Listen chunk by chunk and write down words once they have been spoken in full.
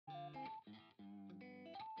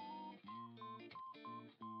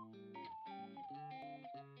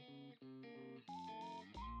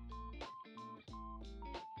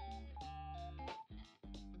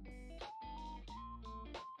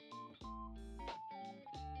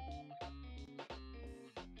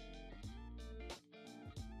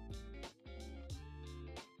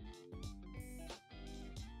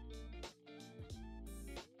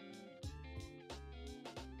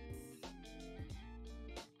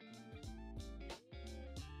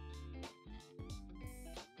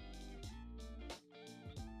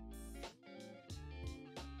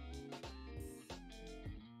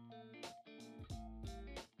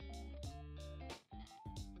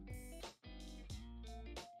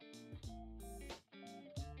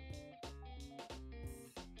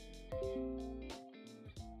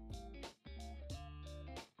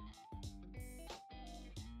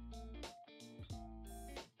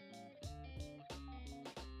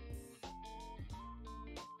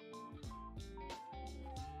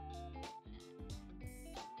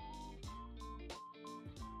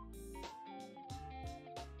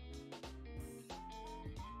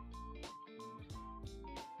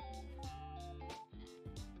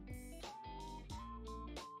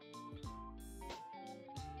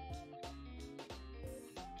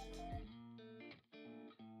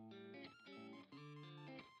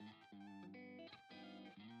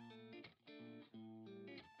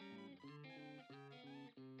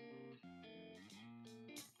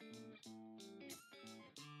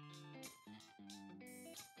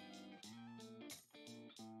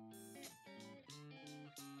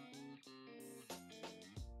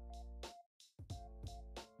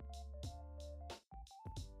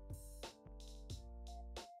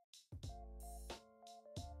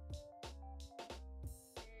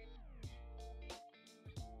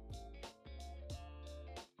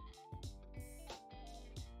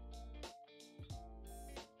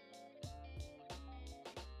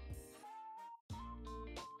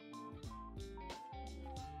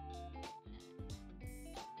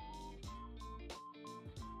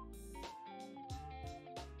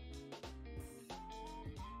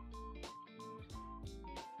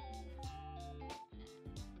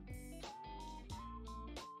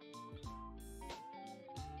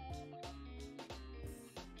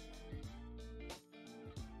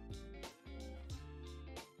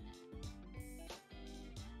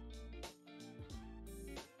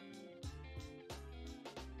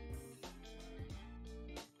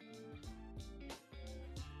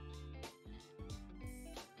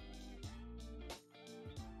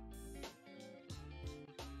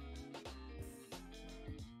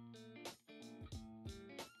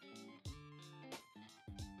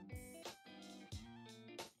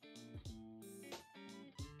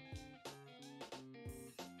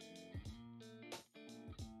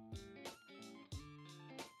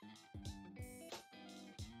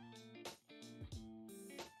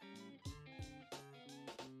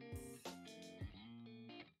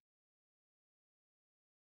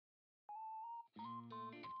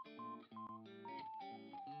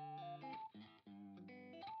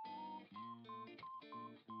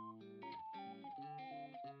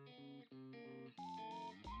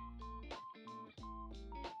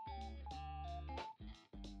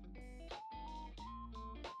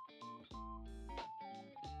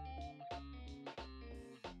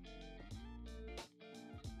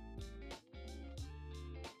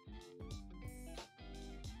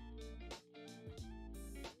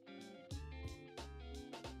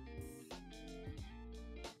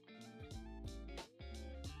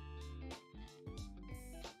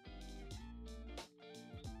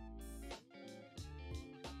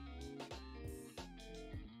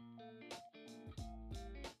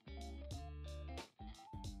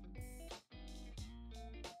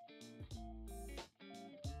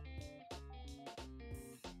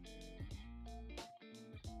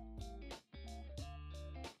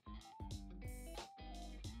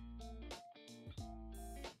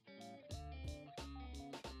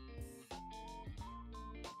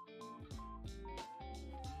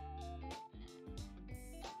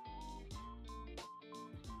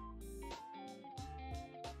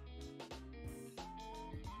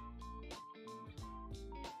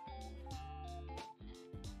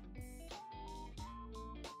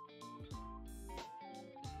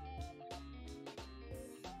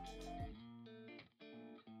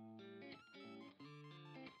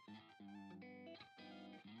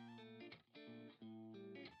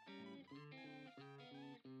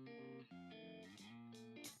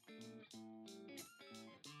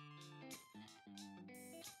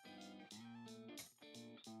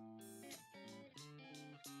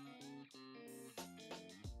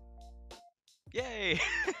Yay!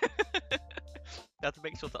 I had to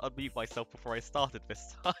make sure to unmute myself before I started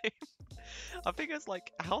this time. I think it's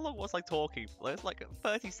like, how long was I talking? It was like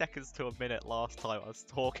 30 seconds to a minute last time I was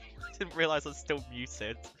talking. I didn't realise I was still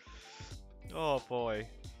muted. Oh boy.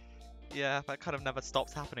 Yeah, that kind of never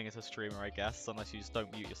stops happening as a streamer, I guess, unless you just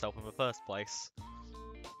don't mute yourself in the first place.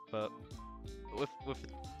 But with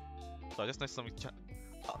so I just know something.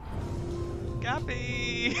 Oh.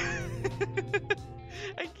 Gabby!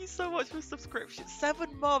 Thank you so much for the subscription.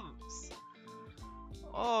 7 months.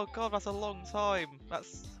 Oh god, that's a long time.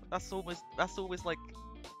 That's almost like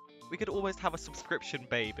we could almost have a subscription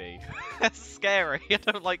baby. That's scary. I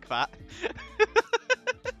don't like that.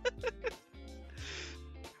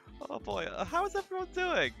 Oh boy, how is everyone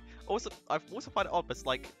doing? Also, I've also find it odd, but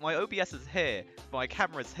like my OBS is here, but my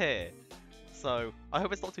camera's here. So I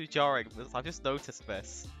hope it's not too jarring, because I've just noticed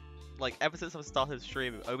this. Like ever since I've started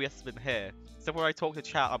streaming, OBS has been here. So when I talk to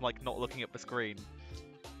chat, I'm like not looking at the screen.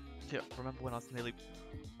 Yeah, remember when I was nearly...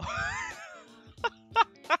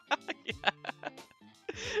 Yeah.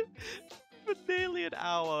 For nearly an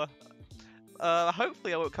hour.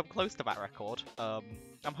 Hopefully I won't come close to that record.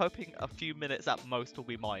 I'm hoping a few minutes at most will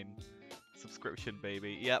be mine. Subscription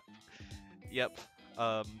baby. Yep. Yep.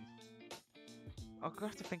 I'm gonna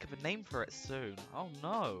have to think of a name for it soon. Oh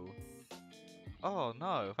no. Oh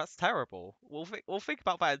no, that's terrible. We'll think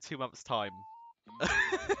about that in 2 months' time.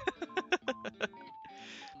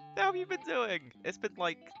 How have you been doing? It's been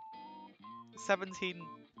like 17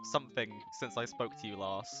 something since I spoke to you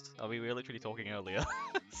last. I mean, we were literally talking earlier.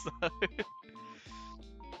 So...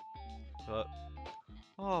 But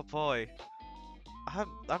oh boy, I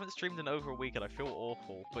haven't streamed in over a week and I feel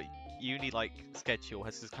awful. But uni like schedule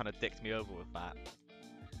has just kind of dicked me over with that.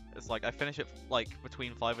 It's like I finish at like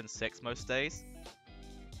between 5 and 6 most days.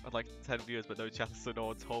 I'd like 10 viewers, but no chat, so no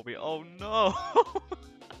one told me. Oh no!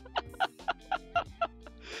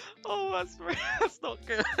 Oh, that's not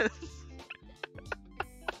good.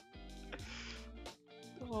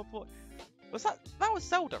 Oh boy, that was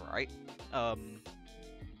Zelda, right?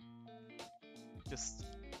 Just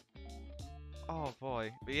oh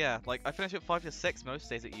boy, but yeah, like I finish at 5 to 6 most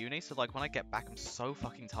days at uni, so like when I get back, I'm so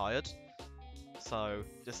fucking tired. So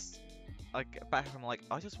just I get back, I'm like,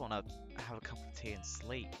 I just want to have a cup of tea and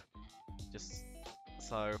sleep. Just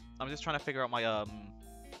so I'm just trying to figure out my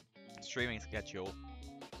streaming schedule.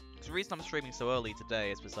 The reason I'm streaming so early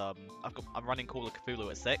today is because I'm running Call of Cthulhu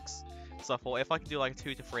at 6, so I thought if I can do like a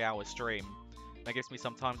 2 to 3 hour stream, that gives me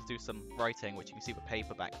some time to do some writing, which you can see the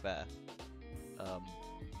paper back there.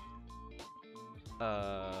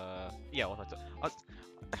 Yeah, what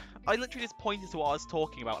I literally just pointed to what I was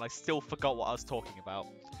talking about, and I still forgot what I was talking about.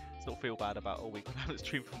 Still feel bad about a week when I haven't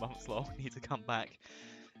streamed for months long. Need to come back.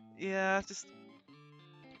 Yeah, just...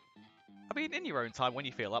 I mean, in your own time, when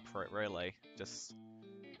you feel up for it, really. Just...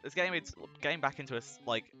 getting back into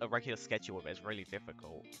a regular schedule of it is really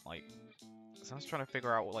difficult. Like, so I'm just trying to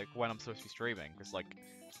figure out like when I'm supposed to be streaming, because like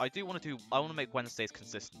I want to make Wednesdays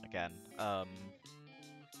consistent again.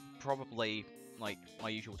 Probably like my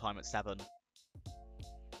usual time at 7.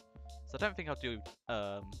 So I don't think I'll do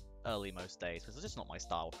early most days, because it's just not my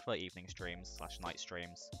style. I prefer evening streams / night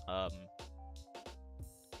streams.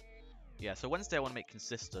 Yeah, so Wednesday I want to make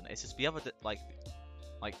consistent. It's just the other like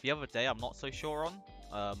the other day I'm not so sure on.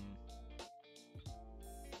 I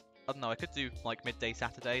don't know, I could do like midday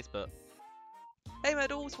Saturdays, but... Hey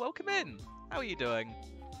Medals, welcome in! How are you doing?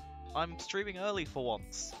 I'm streaming early for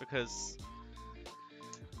once, because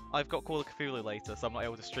I've got Call of Cthulhu later, so I'm not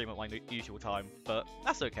able to stream at my usual time, but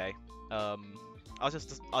that's okay. I was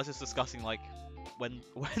just discussing like when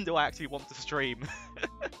do I actually want to stream.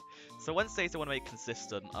 So Wednesdays I want to make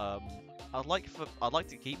consistent. I'd like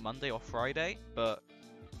to keep Monday or Friday, but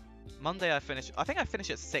Monday I think I finish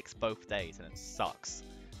at 6 both days, and it sucks.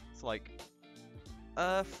 So like,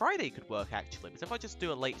 Friday could work actually, because if I just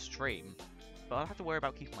do a late stream, but I'd have to worry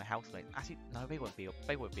about keeping my housemates. Actually, no, they won't be in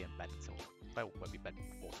bed until they won't be in bed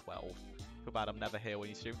before 12. Feel bad I'm never here when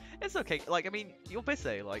you stream. It's okay. Like, I mean, you're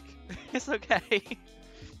busy. Like, it's okay. You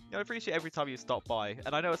know, I appreciate every time you stop by,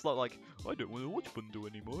 and I know it's not like I don't want to watch Bundle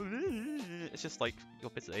anymore. It's just like you're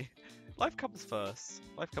busy. Life comes first.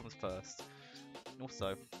 Life comes first.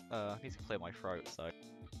 Also, I need to clear my throat, so...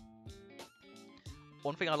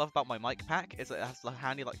 One thing I love about my mic pack is that it has a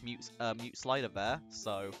handy like mute slider there,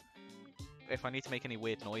 so if I need to make any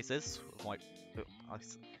weird noises, like...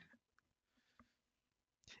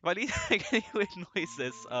 If I need to make any weird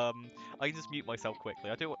noises, I can just mute myself quickly.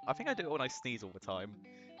 I think I do it when I sneeze all the time.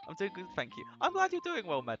 I'm doing good, thank you. I'm glad you're doing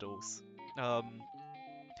well, Medals. I've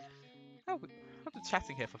been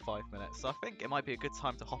chatting here for 5 minutes, so I think it might be a good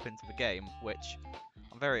time to hop into the game, which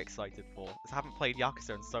I'm very excited for. I haven't played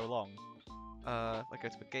Yakuza in so long. I go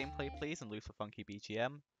to the gameplay, please, and lose for funky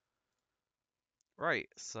BGM. Right,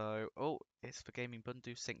 so, oh, is the Gaming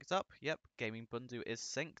Bundu synced up? Yep, Gaming Bundu is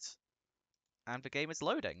synced. And the game is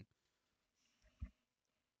loading.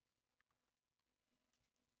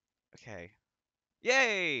 Okay.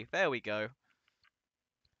 Yay! There we go.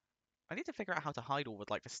 I need to figure out how to hide all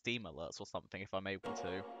with, like, the Steam alerts or something if I'm able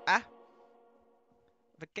to. Ah!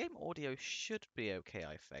 The game audio should be okay,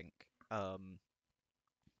 I think.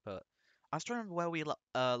 But I was trying to remember where we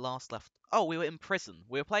last left. Oh, we were in prison.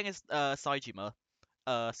 We were playing as Saejima.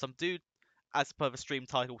 Some dude, as per the stream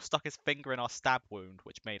title, stuck his finger in our stab wound,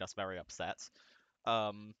 which made us very upset.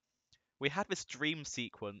 We had this dream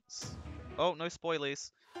sequence. Oh, no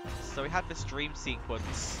spoilers. So we had this dream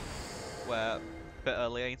sequence where a bit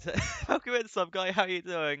early, ain't it? Welcome in, some guy. How you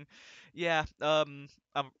doing? Yeah.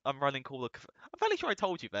 I'm running Call of. I'm fairly sure I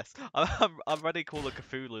told you this. I'm running Call of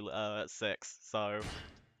Cthulhu at 6, so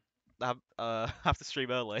I have to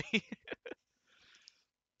stream early.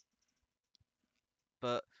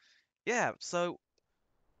 But yeah, so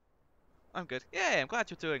I'm good. Yeah, I'm glad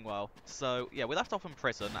you're doing well. So yeah, we left off in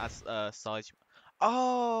prison as size.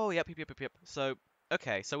 Oh, yep. So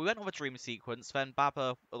okay, so we went on a dream sequence. Then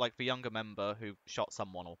Baba, like the younger member who shot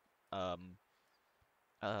someone, or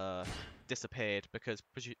disappeared because.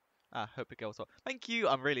 Hope it goes well. Thank you.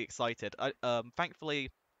 I'm really excited. Thankfully,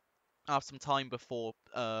 I have some time before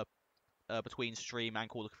between stream and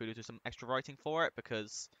Call of Cthulhu to do some extra writing for it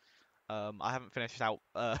because I haven't finished out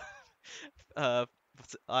uh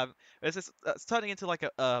it's turning into like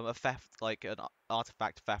a theft, like an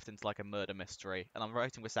artifact theft into like a murder mystery, and I'm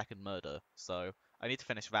writing the second murder, so I need to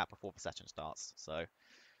finish that before the session starts. So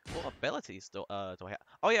what abilities do I have?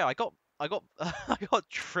 Oh yeah, I got I got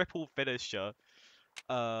triple finisher.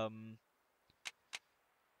 So I'm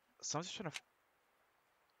just trying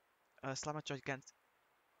to slam a gigantic.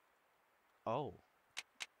 Oh,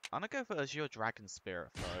 I'm gonna go for Azure Dragon Spirit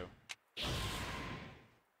though.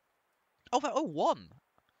 Oh, one.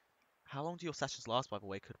 How long do your sessions last, by the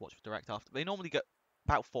way? Could watch direct after. They normally get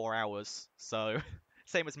about 4 hours, so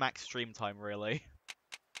same as max stream time, really.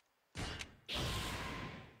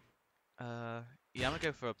 Yeah, I'm gonna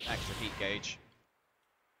go for an extra heat gauge.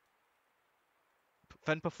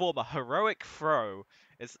 Then perform a heroic throw.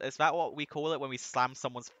 Is that what we call it when we slam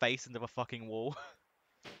someone's face into the fucking wall?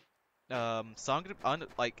 So I'm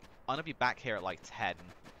gonna be back here at like 10.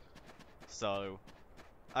 So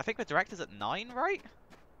I think the direct is at 9, right?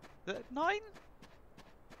 Is it at 9?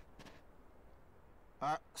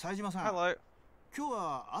 あ、冴島さん。 Hello. 今日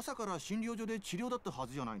は朝から診療所で治療だったは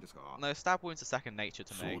ずじゃないんですか。 No, stab wounds are second nature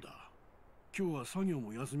to me. そうだ。今日は作業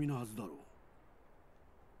も休みのはずだろう。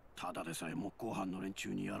ただでさえ木工班の連中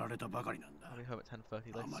にやられたばかりなんだ。 I'll be home at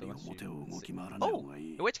 10:30 later, あま so り unless 表 you を動 see- き回らない方 Oh, がい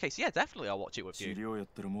い。 in which case, yeah, definitely I'll watch it with 治 you. 療やっ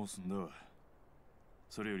たらもうすんだわ。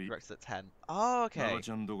それより、 Direct's at 10. Oh, マ okay. マ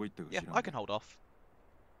ちゃんどこ行ったか知 Yeah, らん。 I can hold off.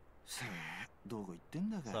 さあ、どこ行ってん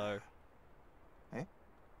だか。 So,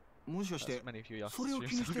 もしかし as て many of you are それを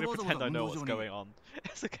気に streams, し I'm て gonna わざわ pretend ざ I 運 know 動 what's 場に。going on.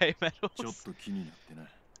 It's okay, ちょっ medals. と気になってな。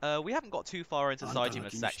We haven't got too far into あんたが Saijima's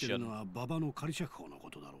気にしてる section. のは馬場の仮釈放の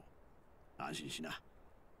ことだろう。安心しな。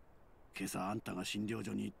今朝あんたが診療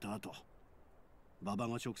所に行った後、馬場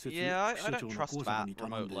が直接 Yeah, I 副所長 don't の trust 工作 that に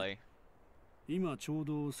頼んで、 remotely. 今ちょう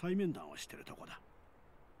ど再面談をしてるとこだ。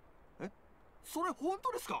それ本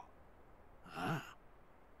当ですか。ああ。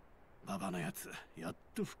馬場のやつ、やっ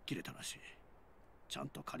と吹っ切れたらしい。ちゃん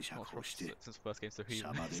と仮釈 Not 放 sure して、 since the first game, so シ he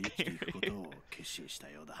ャバで生きていくことを決心した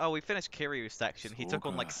ようだ。 Oh, we finished Kiryu's section. He took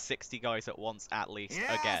on like 60 guys at once, at い least,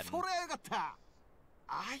 や again. それはよかった。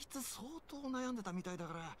あいつ相当悩んでたみたいだ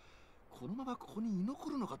から、このままここに居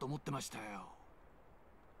残るのかと思ってましたよ。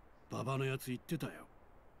馬場のやつ言ってたよ。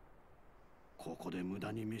ここで無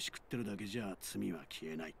駄に飯食ってるだけじゃ罪は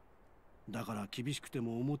消えない。だから厳しくて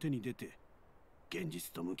も表に出て、現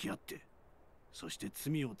実と向き合って、そして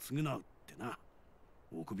罪を償うってな。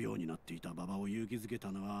臆病になっていた馬場を勇気づけ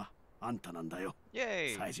たのはあんたなんだよ。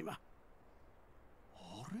 Yay! 冴島。あ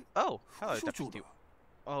れ Oh, hello, 副所長 Deputy. だ。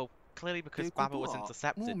 Oh, clearly because ってこと Baba was は、もう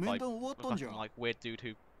intercepted 面 by 談終わ a ったんじゃ fucking ん。 like weird dude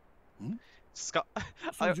who. Hmm? Scar.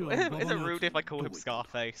 それじゃあ Is 馬 it 場の rude や if I つ call ど him こ行っ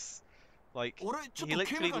た Scarface? Like, 俺ちょっ he と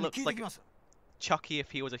警 literally 部に聞 looks いて like きます。 Chucky if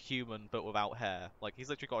he was a human but without hair. Like, he's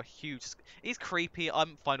literally got a huge. He's creepy.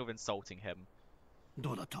 I'm fine with insulting him.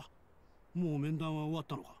 どうだった？もう面談は終わっ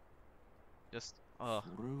たのか？ Just, それ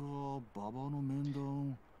が馬場の面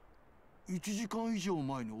談、1時間以上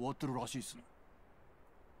前に終わってるらしいっすね。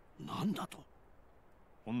なんだと？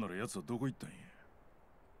ほんなら奴はどこ行ったんや。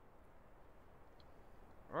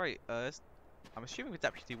 Right, I'm assuming the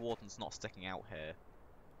deputy warden's not sticking out here.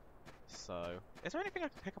 So, is there anything I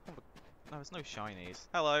can pick up on the... No, there's no shinies.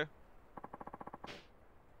 Hello.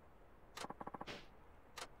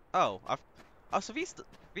 Oh, Oh, so these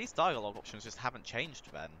dialogue options just haven't changed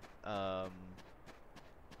then. I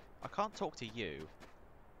can't talk to you.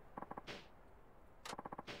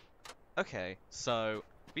 Okay, so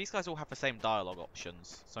these guys all have the same dialogue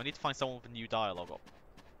options. So I need to find someone with a new dialogue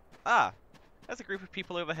Ah! There's a group of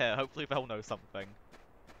people over here. Hopefully they'll know something.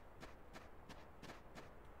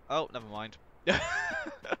 Oh, never mind. Can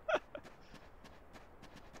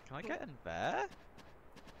I get in there?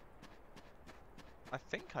 I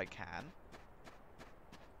think I can.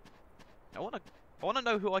 I wanna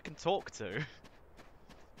know who I can talk to.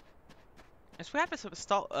 If we had this at the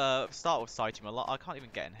start with Saitama, a lot, I can't even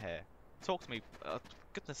get in here. Talk to me,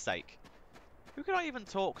 goodness sake. Who can I even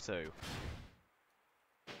talk to?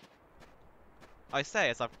 I say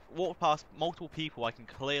as I've walked past multiple people I can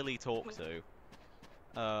clearly talk to.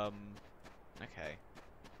 Okay.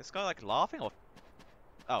 This guy like laughing or...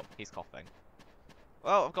 Oh, he's coughing.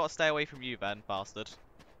 Well, I've got to stay away from you then, bastard.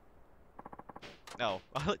 No,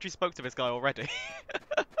 I literally spoke to this guy already.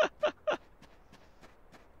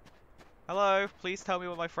 Hello, please tell me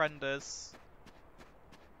where my friend is.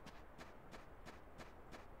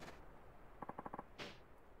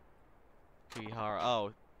 Kuihara,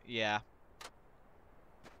 oh, yeah.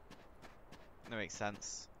 That makes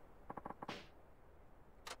sense.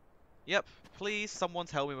 Yep, please someone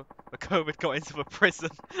tell me the COVID got into the prison.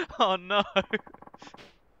 Oh no!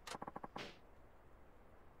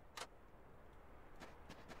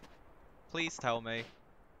 Please tell me.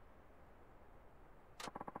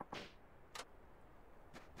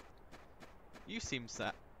 You seem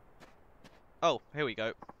set. Oh, here we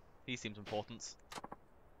go. He seems important.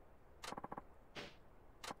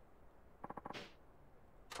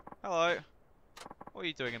 Hello. What are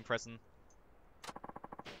you doing in prison?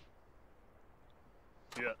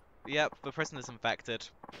 Yeah. Yep, the prison is infected.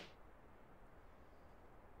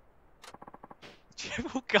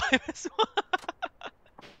 Triple guy as well.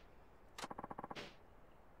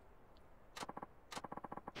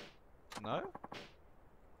 No?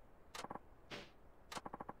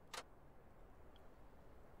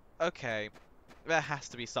 Okay. There has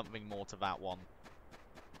to be something more to that one.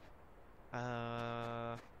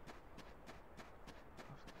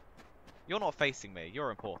 You're not facing me.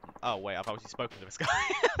 You're important. Oh, wait. I've obviously spoken to this guy.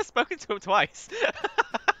 I've spoken to him twice.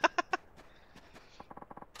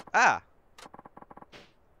 Ah.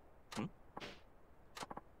 Hmm?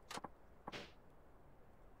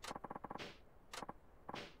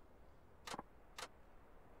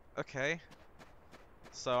 Okay.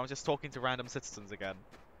 So I'm just talking to random citizens again.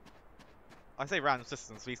 I say random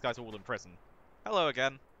citizens. These guys are all in prison. Hello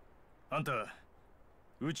again. あんた、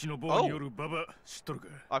うちの坊によるババ知っとるか？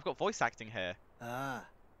 I've got voice acting here. あ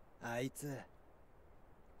あ、あいつ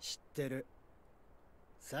知ってる。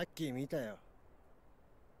さっき見たよ。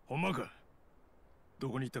ほんまか？ど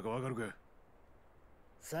こに行ったかわかるか？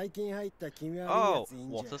最近入った気味悪いや Oh, つい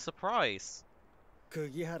んじゃ what a surprise.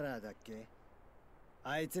 釘原だっけ？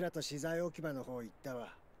あいつらと資材置き場の方行った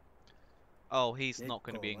わ。 Oh, he's not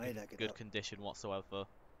going to be in 結構前だけど。 good condition whatsoever.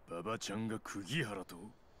 ババちゃんが釘原と？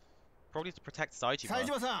 Probably to protect Saitama. 冴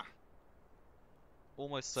島さん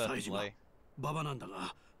Almost 冴島 certainly. 馬場なんだ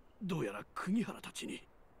がどうやら釘原たちに。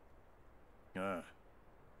ああ。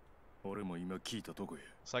俺も今聞いたとこや。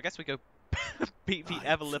So I guess we go beat the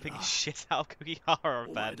ever-living shit out of Kuihara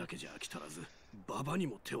お前 then. だけじゃ飽き足らず馬場に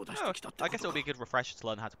も手を出し Oh, てきたって I こ guess と it'll か be a good refresher to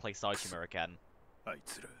learn how to play Saitama again. あい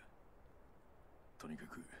つら。とにか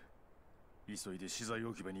く急いで資材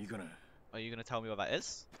置き場に行かな。 Are you going to tell me what that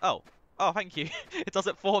is? Oh. Oh, thank you. It does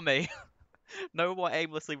it for me. No more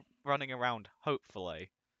aimlessly running around, hopefully.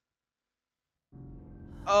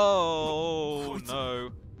 Oh,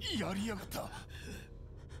 no. やりやがった。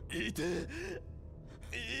いて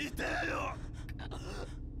いてよ。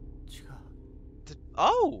違う。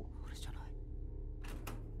 Oh! 俺じゃない。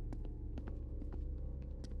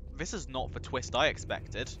 This is not the twist I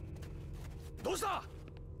expected. どうした？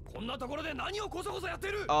こんなところで何をこそこそやって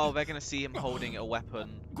る？ Oh, they're going to see him holding a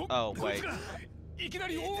weapon. Oh, こい wait. つがいきな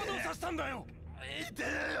り大技をさせたんだよ。いて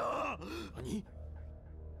よ。何？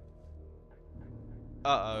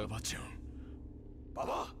 Uh-oh. ババちゃん。バ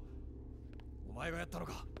バ。お前がやったの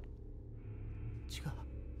か？違う。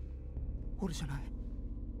俺じゃない。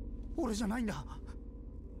俺じゃないんだ。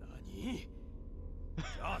何？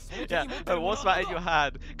 Yeah, what's that in your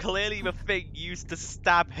hand? Clearly the thing used to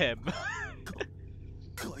stab him.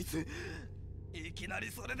 こいついきな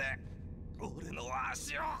りそれで俺の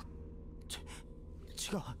足を。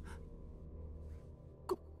違う。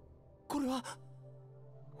これは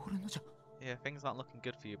俺のじゃ。Yeah, things aren't looking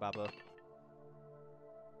good for you, Baba.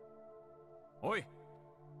 おい、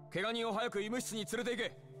怪我人を早く医務室に連れて行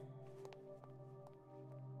け。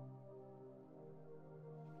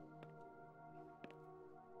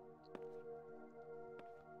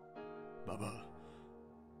ババ、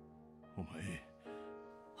お前。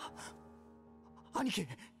兄貴。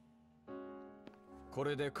こ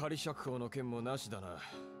れで仮釈放の件もなしだな。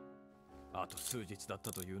あと数日だっ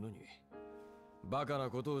たというのに、バカな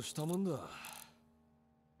ことをしたもんだ。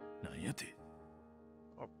なんやて。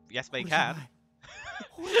Or, yes, they can.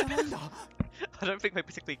 俺じゃないんだ。I don't think they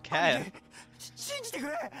particularly care. 信じてく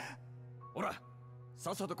れ。ほら、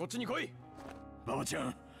さっさとこっちに来い。ババちゃ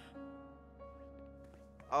ん。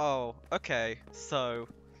Oh, okay. So,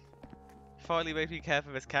 finally made me care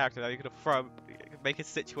for this character. Now you're gonna make his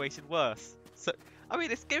situation worse. So, I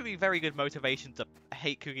mean, it's giving me very good motivation to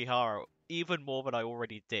hate Kugihara even more than I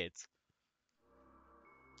already did.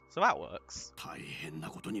 So that works. 大変な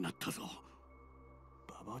ことになったぞ。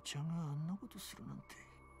ババちゃんがあんなことするなんて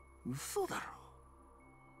嘘だろ。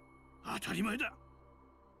当たり前だ。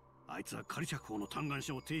あいつは仮釈放の嘆願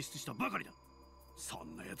書を提出したばかりだ。そ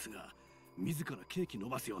んな奴が自らケーキ伸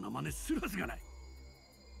ばすような真似するはずがない。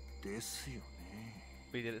ですよね。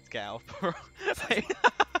We did it to get out of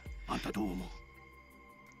あんたどう思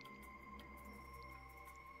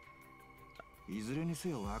う？いずれにせ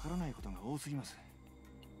よわからないことが多すぎます。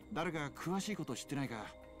誰か詳しいこと知ってないか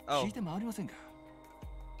聞いて回りませんか？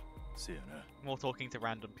せやな。 more talking to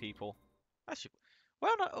random people. Actually,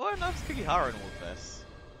 where on earth is Kugihara in all of this?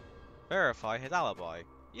 Verify his alibi.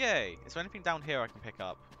 Yay! Is there anything down here I can pick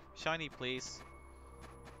up? Shiny, please.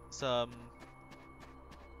 Some.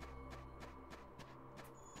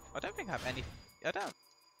 I don't think I have any. I don't.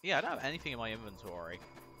 Yeah, I don't have anything in my inventory.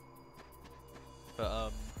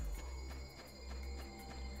 But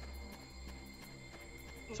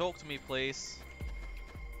talk to me, please.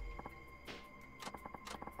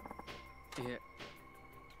 いえ。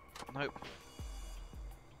 Nope.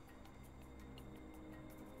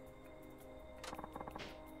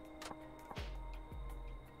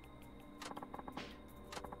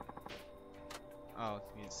 Oh,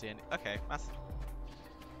 you didn't see any. Okay, that's.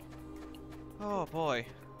 Oh boy.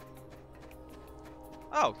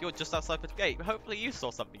 Oh, you're just outside the gate. Hopefully you saw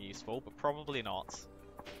something useful, but probably not.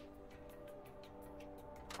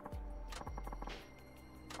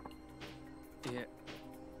 Yeah.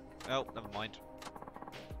 Oh, never mind.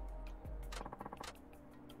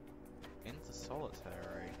 Into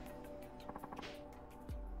solitary.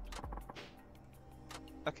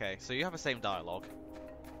 Okay, so you have the same dialogue.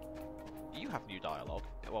 You have new dialogue.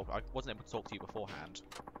 Well, I wasn't able to talk to you beforehand.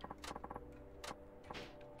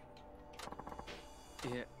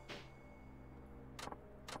 Yeah.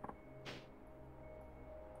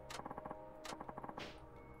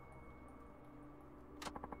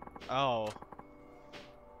 Oh.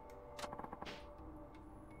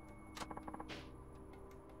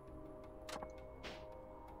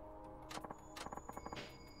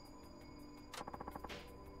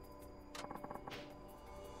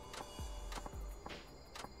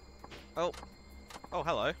 Oh. Oh,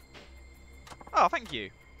 hello. Oh, thank you.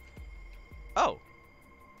 Oh.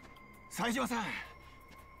 冴島さん、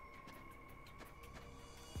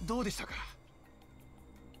どうでしたか？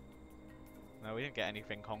 No, we didn't get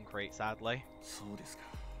anything concrete, sadly. そうですか。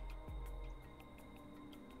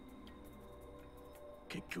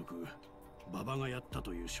結局ババがやった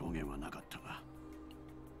という証言はなかったが、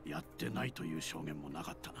やってないという証言もな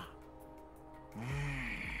かったな。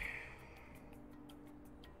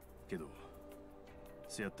けど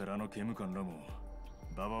せやったらあの刑務官らも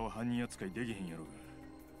ババを犯人扱いできへんやろが。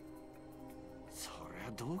そり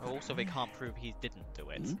ゃどうかな。 Also, they can't prove he didn't do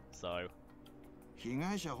it, so... 被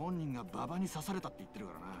害者本人がババに刺されたって言ってる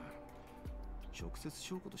からな。直接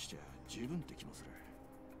証拠としては十分って気もする。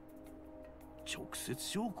直接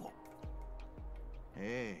証拠？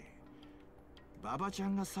ええ。ババちゃ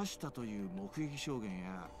んが刺したという目撃証言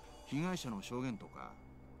や被害者の証言とか、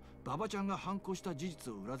ババちゃんが犯行した事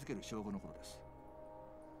実を裏付ける証拠のことです。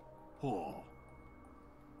ほ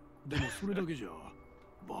う。でもそれだけじゃ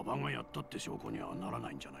ババがやったって証拠にはなら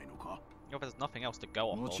ないんじゃないのか？ Yeah, there's nothing else to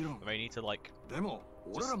go off of. They need to, like... でも、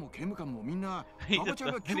俺らも刑務官もみんなババちゃ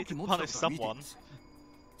んが凶器持ってたことは見てるんです。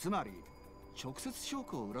つまり、直接証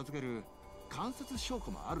拠を裏付ける間接証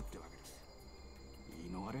拠もあるってわけです。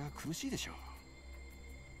言い逃れは苦しいでしょう。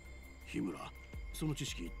日村、その知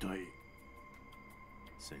識一体。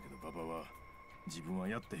せやけどババは自分は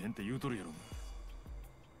やってへんって言うとるやろが。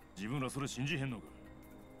自分らそれ信じへんのか？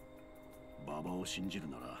ババを信じる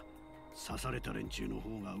なら刺された連中の方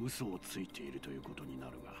が嘘をついているということにな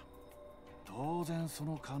るが、当然そ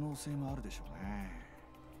の可能性もあるでしょうね。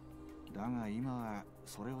だが今は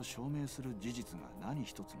それを証明する事実が何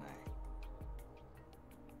一つない。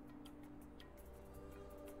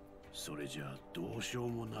それじゃあどうしよう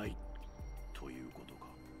もないということか。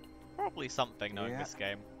 Probably something knowing this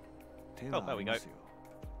game. 手はありますよ。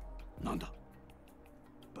なんだ。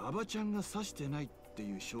馬場ちゃんが刺してないって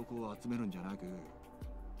いう証拠を集めるんじゃなく、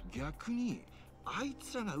逆にあい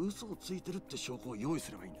つらが嘘をついてるって証拠を用意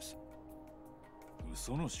すればいいんです。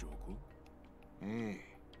嘘の証拠？え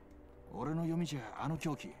え、俺の読みじゃあの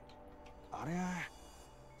凶器、あれは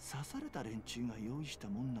刺された連中が用意した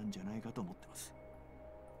もんなんじゃないかと思ってます。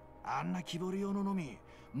あんな木彫り用ののみ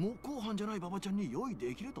木工犯じゃない馬場ちゃんに用意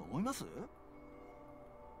できると思います？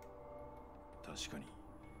確かに。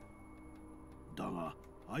だが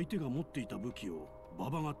相手が持っていた武器を馬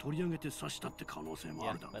場が取り上げて刺したって可能性も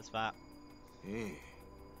あ Yeah, るだろう。 there's that. え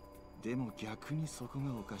え、でも逆にそこ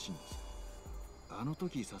がおかしいんです。あの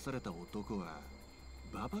時刺された男は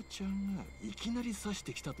馬場ちゃんがいきなり刺し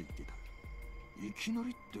てきたと言っていた。いきな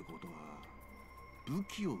りってことは武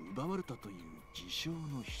器を奪われたという自称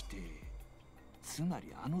の否定。つま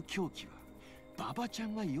りあの凶器は馬場ちゃ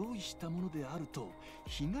んが用意したものであると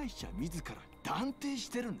被害者自ら断定し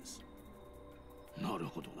てるんです。なる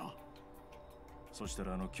ほどな。そした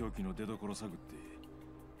らあの凶器の出所探って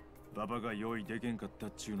馬場が用意でけんかった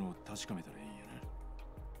っちゅうのを確かめたらいいんやな。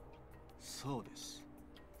そうです。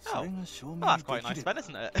 Oh. それが証明 Well, that's で quite き nice れ then, ば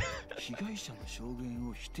isn't it? 被害者の証言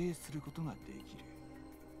を否定することができる。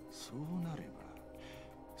そうなれば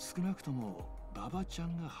少なくとも馬場ちゃ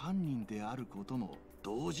んが犯人であることも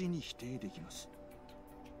同時に否定できます。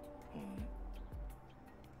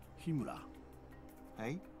日村、は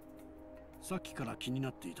い。さっきから気にな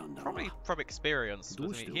っていたんだが、 Probably from experience. ど But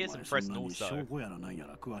うして I お mean, 前 he is そ in ん prison なに also. 証拠やらなんや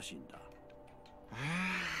ら詳しいんだ。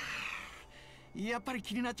やっぱり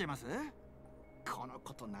気になっちゃいます？この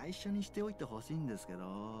こと内緒にしておいてほしいんですけど、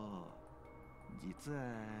実は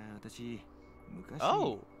私昔、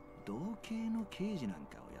Oh. 同系の刑事なん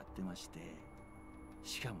かをやってまして、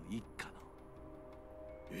しかも一家の。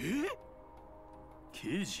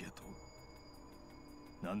刑事や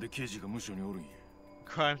と？なんで刑事が無所におるんや？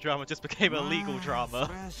 Crime drama just became a legal それ drama.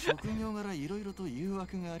 は職業柄いろいろと誘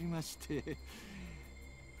惑がありまして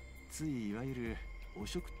ついいわゆる汚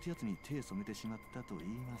職ってやつに手染めてしまったと言い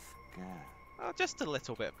ますか。 Oh, just a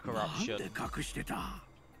little bit of なん corruption. で隠してた？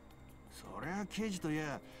そりゃ刑事とい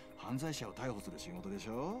や犯罪者を逮捕する仕事でし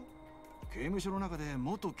ょ。刑務所の中で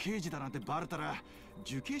元刑事だなんてバレたら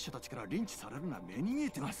受刑者たちからリンチされるのは目に見え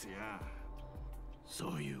てますよ。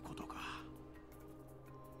そういうことか。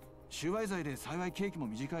収賄罪で幸い刑期も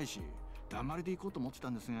短いし黙りで行こうと思ってた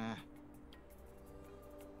んですが、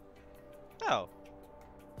 Oh.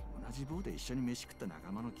 同じ棒で一緒に飯食った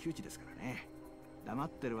仲間の窮地ですからね。黙っ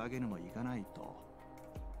てるわけにもいかないと。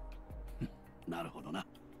なるほどな。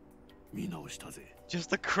見直したぜ。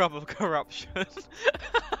 Just a crumb of corruption. で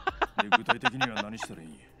具体的には何したらいい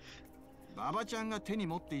んや？馬場ちゃんが手に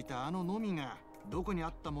持っていたあののみがどこにあ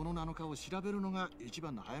ったものなのかを調べるのが一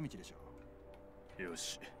番の早道でしょう。よ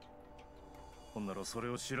し。ほんならそれ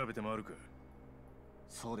を調べて回るか。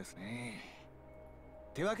そうですね。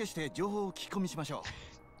手分けして情報を聞き込みしましょ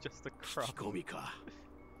Just a 聞き crumb. 込みか。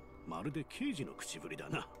まるで刑事の口ぶりだ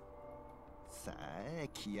な。う。さあ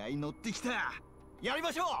気合い乗ってきた。やり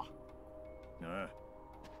ましょう。あ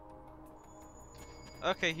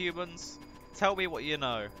あ。 Okay, humans, tell me what you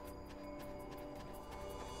know.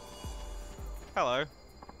 Hello.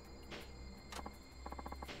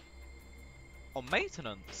 On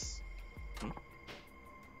maintenance.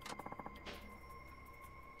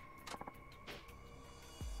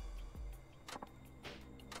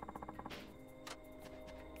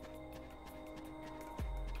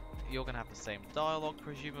 You're gonna have the same dialogue,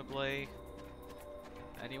 presumably.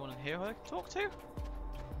 Anyone in here I can talk to?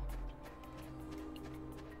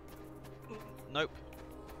 Nope.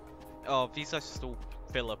 Oh, these are just all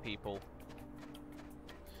filler people.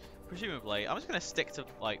 Presumably, I'm just gonna stick to,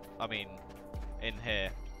 like, I mean, in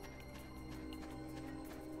here.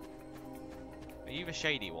 Are you the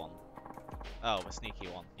shady one? Oh, the sneaky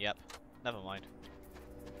one. Yep. Never mind.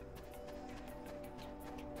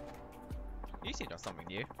 You seem to have something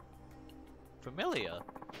new. Familiar.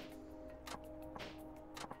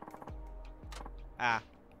 Ah.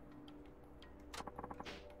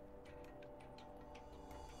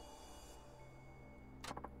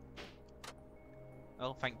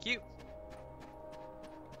 Oh, thank you.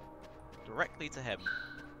 Directly to him.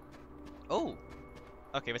 Oh!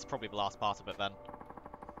 Okay, this is probably the last part of it then.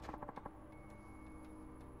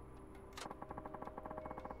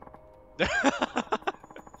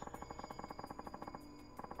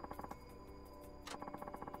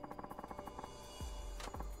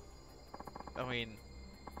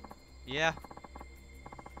 Yeah.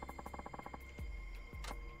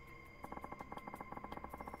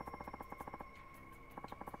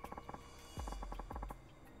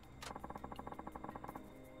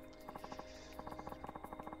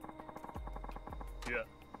 Yeah.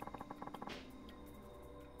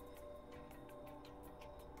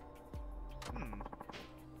 Hmm.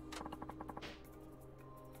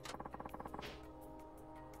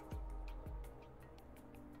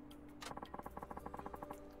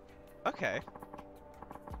 Okay.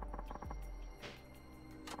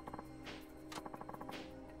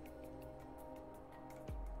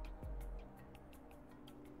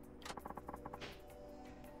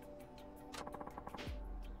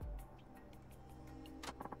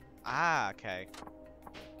 Ah, okay.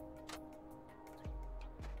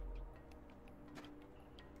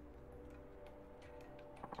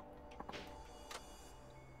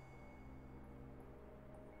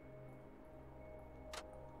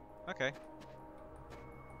 Okay.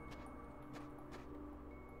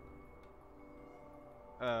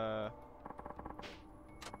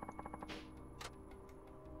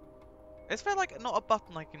 Is there like not a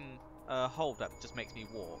button I can hold that just makes me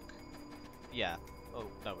walk? Yeah. Oh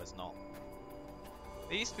no, it's not.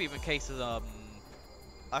 It used to be in cases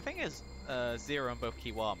I think it's 0 on both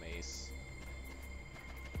Kiwamis.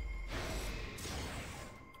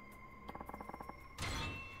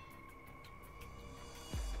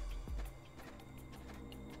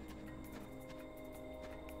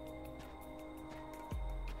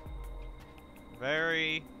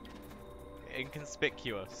 Very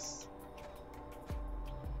inconspicuous.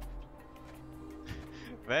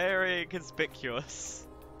 Very inconspicuous.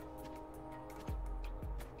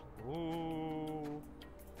 Ooh.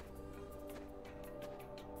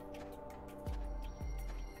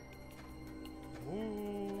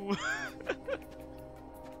 Ooh.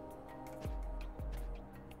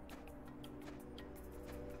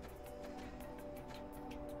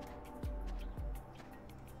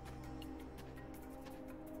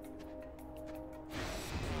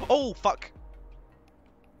 Oh, fuck!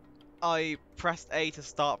 I pressed A to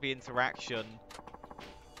start the interaction.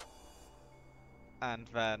 And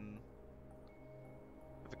then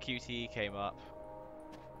the QTE came up.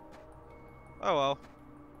 Oh well.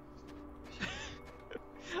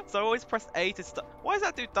 So I always press A to start. Why is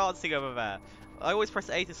that dude dancing over there? I always press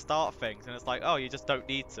A to start things, and it's like, oh, you just don't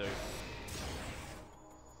need to.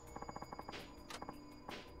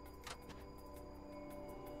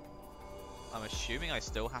 I'm assuming I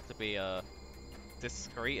still have to be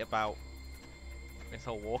discreet about this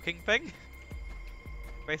whole walking thing,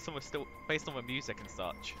 based on the music and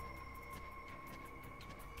such.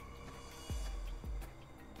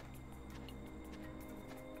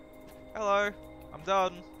 Hello, I'm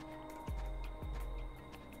done.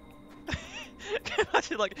 Can you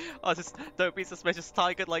imagine, like, oh, just don't be suspicious.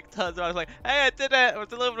 Tiger like turns around, like, hey, I did it. I was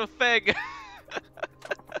delivering a thing.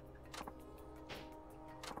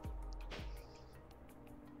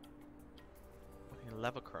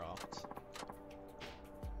 Leathercraft.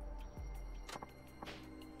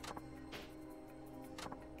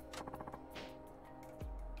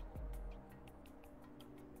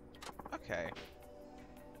 Okay.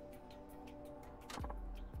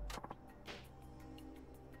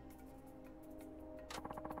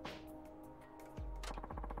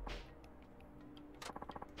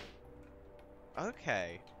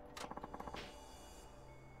 Okay.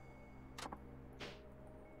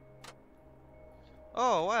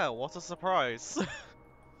 Oh wow, what a surprise.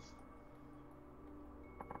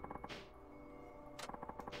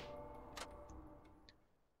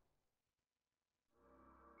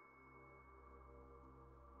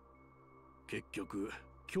結局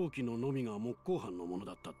凶器ののみが木工班のもの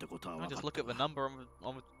だったってことは分か Just っ look た at the が number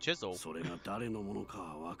on the chisel. それが誰のものか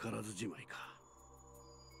は分からずじまいか。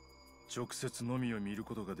直接のみを見る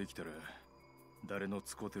ことができたら誰の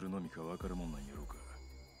使ってるのみか分かるもんなんやろうか。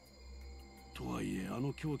とはいえあ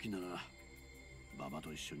の凶器なら馬場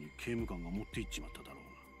と一緒に刑務官が持って行っちまっただろうが。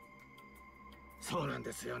そうなん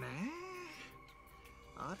ですよね。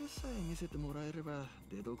あれさえ見せてもらえれば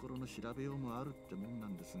出どころの調べようもあるってもんな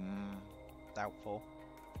んですが。Doubtful.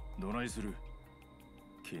 どないする？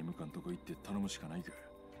刑務官とこ行って頼むしかないか。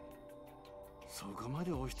そこま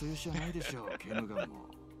でお人よしじゃないでしょう、刑務官も。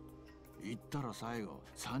行ったら最後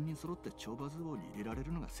3人揃って帳場相撲に入れられ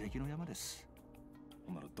るのが関の山です。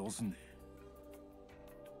ほんならどうすんねん。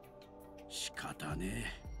仕方ね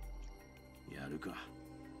え。やるか。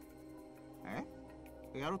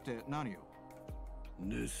え？やるって何よ？盗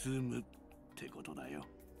むってことだよ。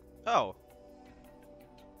Oh.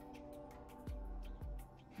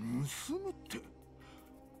 盗むって？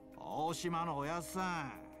大島のおやっさ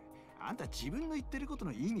ん、あんた自分の言ってること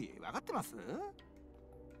の意味分かってます？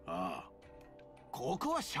ああ、こ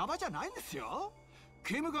こはシャバじゃないんですよ。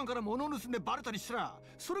刑務官から物を盗んでバレたりしたら、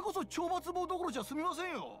それこそ懲罰房どころじゃ済みませ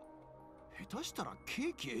んよ。下手したら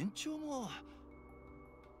刑期延長も。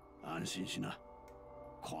安心しな。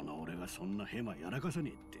この俺がそんなヘマやらかさ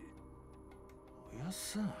ねえって。おやっ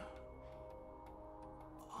さん、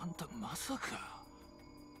あんたまさか。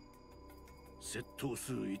窃盗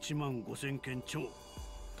数15000件超、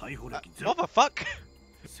逮捕歴ゼロ。What the fuck?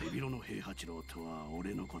 背広の平八郎とは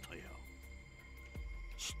俺のことよ。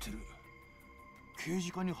知ってる。刑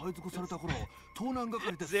事課に配属された頃、盗難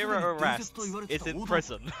係でZero 伝説と言われ arrests てた is in 大泥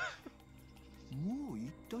prison. もう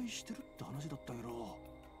引退してるって話だったけど、ま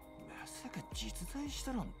さか実在し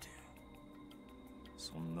たなんて。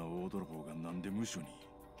そんな大泥棒がなんで無所に。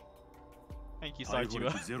 Thank you, 逮捕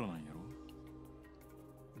Sajiwa. 歴ゼロなんやろ。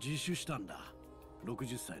自首したんだ。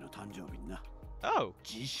60歳の誕生日にな。Oh.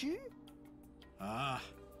 自首？ああ、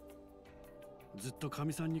ずっとか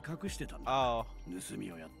みさんに隠してたんだ。 Oh. 盗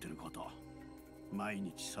みをやってること。毎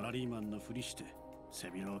日サラリーマンのふりして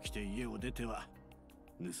背広を着て家を出ては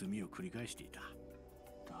盗みを繰り返していた。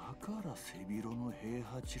だから背広の平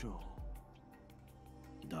八郎。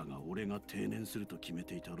だが俺が定年すると決め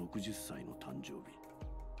ていた60歳の誕生日、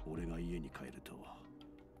俺が家に帰ると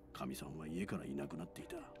かみさんは家からいなくなってい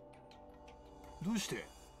た。どうして？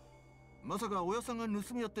まさか親さんが盗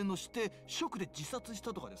みやってんの知ってショックで自殺し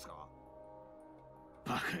たとかですか？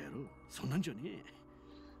バカ野郎、そんなんじゃねえ。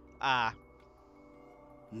Ah.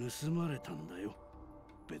 盗まれたんだよ、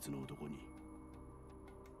別の男に。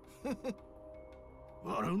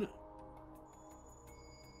笑うな。盗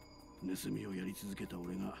みをやり続けた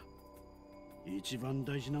俺が一番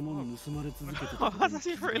大事なもの盗まれ続けてたことに That's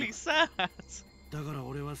actually really sad. だから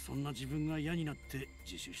俺はそんな自分が嫌になって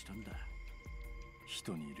自首したんだ。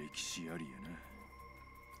人に歴史ありやな。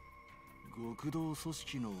極道組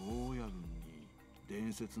織の大親分に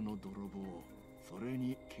伝説の泥棒、それ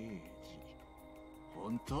に刑事。ほ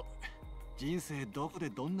んと人生どこで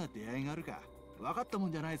どんな出会いがあるか分かったも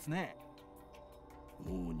んじゃないですね。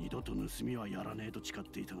もう二度と盗みはやらねえと誓っ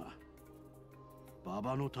ていたが、馬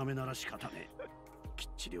場のためなら仕方ねえ。きっ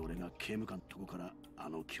ちり俺が刑務官とこからあ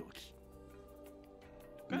の凶器。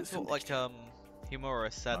 That's what like Himura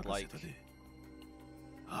said, like,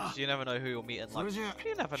 あ you never know who you'll meet in life. You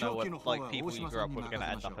never know what like people you grew up with are gonna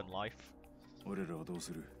end up in life. 俺らはどう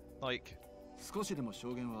する？ Like, 少しでも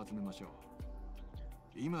証言を集めましょう。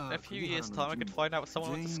今 in a few years' time, I could find out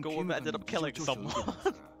someone went to school that ended up killing someone.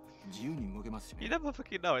 自由に動けますしね。 You never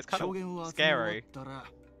fucking know. It's kind 証言を of 集め終わ scary. ったら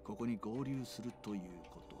ここに合流するという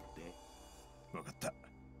ことで。わかった。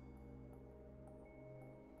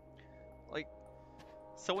 Like,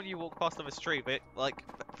 so when you walk past on the street, it, like,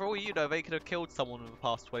 for all you know, they could have killed someone in the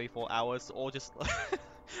past 24 hours, or just, I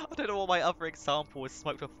don't know what my other example is,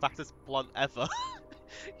 smoked the fattest blunt ever.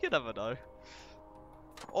 You never know.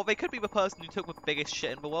 Or they could be the person who took the biggest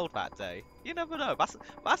shit in the world that day. You never know. That's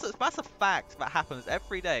a fact that happens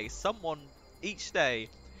every day. Someone, each day,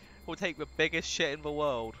 will take the biggest shit in the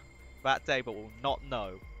world that day, but will not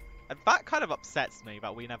know. And that kind of upsets me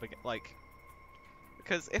that we never get, like...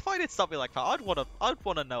 Because if I did something like that, I'd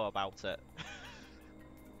wanna know about it.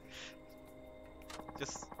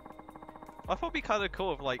 Just, I thought it'd be kind of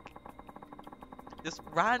cool if like, just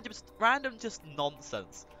random just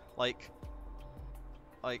nonsense, like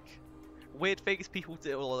weird things people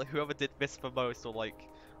do, or like, whoever did this the most, or like,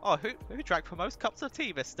 oh, who drank the most cups of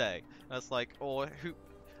tea this day? And it's like, or who,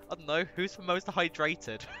 I don't know, who's the most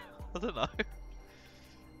hydrated? I don't know.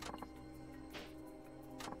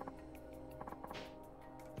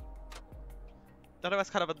 I know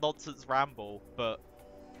that's kind of a nonsense ramble, but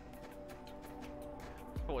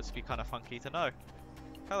I thought it'd be kind of funky to know.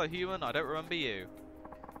 Hello, human. I don't remember you.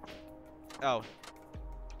 Oh,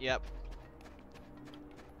 yep.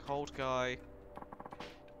 Cold guy.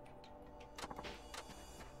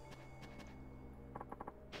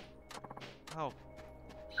 Oh.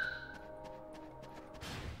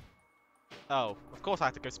 Oh, of course I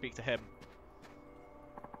have to go speak to him.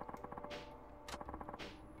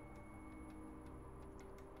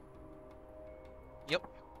 Yep.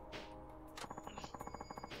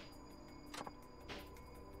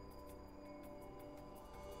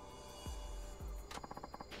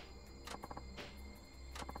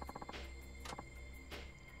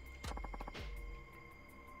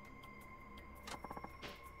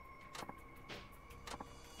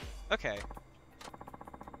 Okay.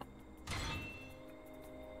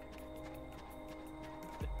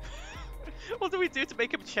 What do we do to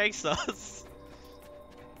make him chase us?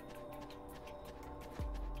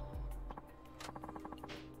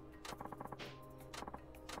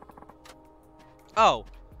 Oh.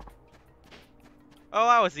 Oh,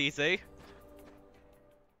 that was easy.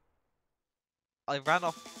 I ran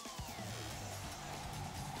off.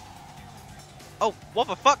 Oh, what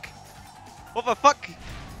the fuck? What the fuck?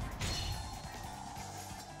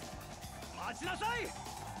 What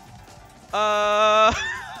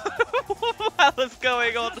the hell is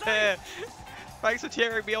going on here? Thanks for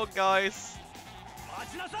cheering me on, guys.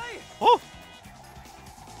 Oh!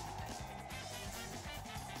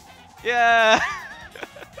 Yeah!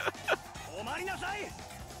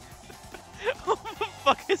 What the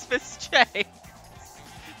fuck is this chain?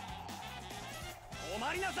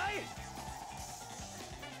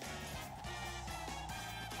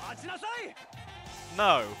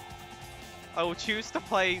 No. I will choose to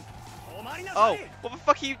play. Oh, what the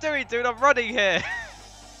fuck are you doing, dude? I'm running here.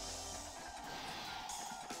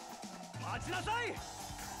 What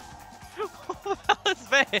the hell is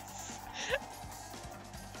this?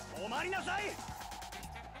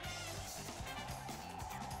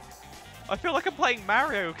 I feel like I'm playing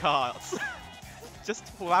Mario Kart. Just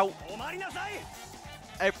without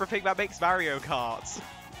everything that makes Mario Kart.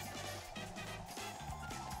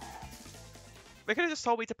 They could have just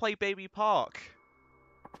told me to play Baby Park.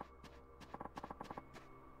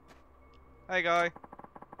 Hey, guy.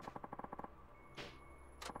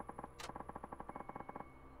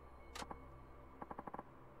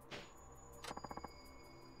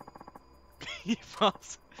 You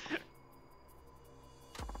fast.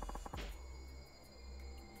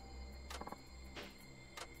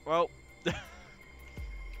 Well.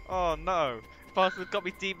 Oh no. Bastard got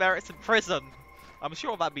me demerits in prison. I'm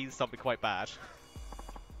sure that means something quite bad.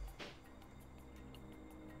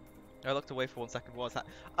 I looked away for 1 second. What was that?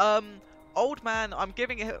 Old man, I'm trying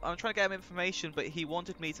to get him information, but he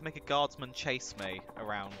wanted me to make a guardsman chase me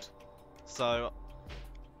around. So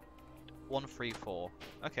 134.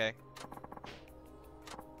 Okay.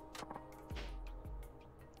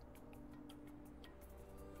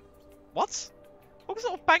 What? What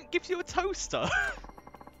sort of bank gives you a toaster?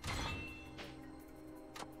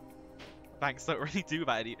 Banks don't really do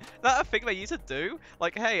that anymore. Is that a thing they used to do?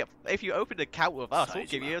 Like, hey, if you open an account with us, we'll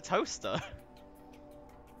give you a toaster.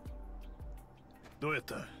 どうやっ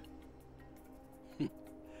た？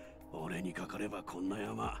俺にかかればこんな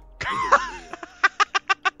山。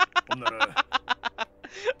ほんなら。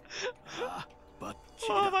バッチ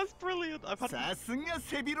リ Oh, だ。 that's brilliant. I've had さすが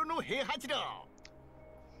背広の平八郎。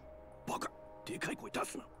バカ、でかい声出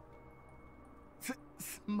すな。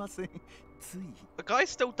すんません。つい。 a guy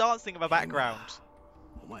still dancing in the background.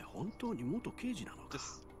 お前本当に元刑事なのか。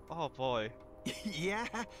 Just, oh boy. いや、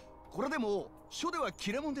これでも署では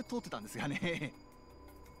切れ者で通ってたんですがね。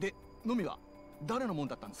で、のみは誰のもん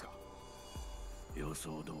だったんですか？予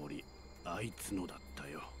想通りあいつのだった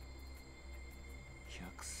よ。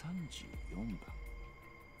134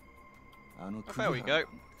番。あの There we go.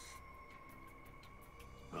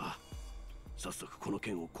 ああ、早速この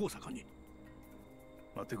件を高坂に。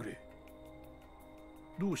待ってくれ。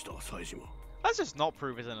どうした冴島。 Let's just not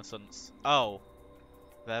prove his innocence. Oh,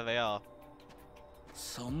 there they are.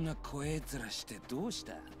 そんな声面してどうし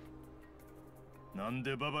た？なん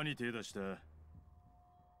でババに手出した？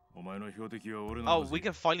お前の標的は俺の。 Oh, we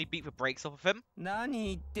can finally beat the brakes off of him. 何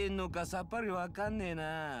言ってんのかさっぱりわかんねえ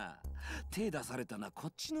な。手出されたのはこ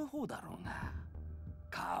っちの方だろうが。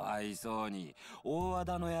かわいそうに。大和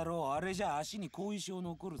田の野郎、あれじゃ足に後遺症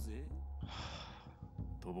残るぜ。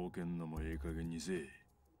とぼけんのもええ加減にせえ。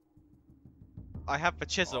I have the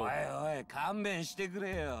chisel. おいおい、勘弁してく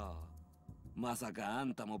れよ。まさかあ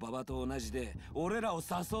んたも馬場と同じで俺らを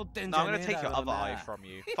誘ってんじ No, ゃ I'm ね gonna え take だ your ろう other な。 eye from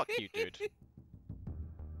you. Fuck you, dude.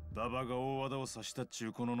 ババが大和田を刺したっちゅ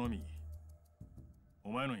うこののみ。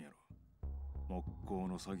お前のんやろ。木工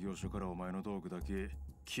の作業所からお前の道具だけ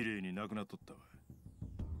綺麗になくなっとったわ。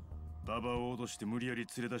ババを脅して無理やり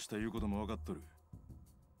連れ出したいうことも分かっとる。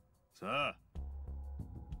さあ、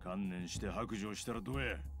観念して白状したらどう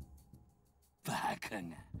や。バカ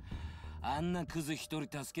が。あんなクズ一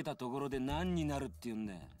人助けたところで何になるって言うん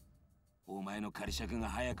だ。お前の仮釈が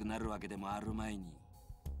早くなるわけでもあるまいに。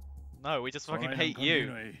No, we just fucking hate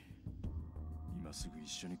you. 今すぐ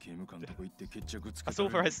一緒に刑務官とこ行って決着つけ That's all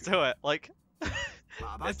there is to it. Like,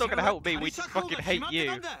 it's not gonna help me. We just fucking hate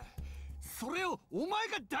you. それをお前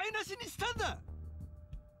が台無しにしたんだ。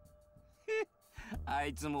あ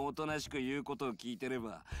いつもおとなしく言うことを聞いてれ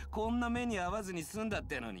ばこんな目に遭わずに済んだっ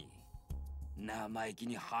てのに。生意気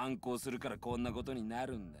に反抗するからこんなことにな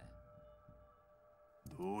るんだ。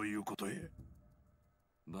どういうことや。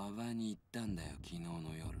馬場に言ったんだよ、昨日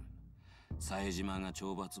の夜。冴島が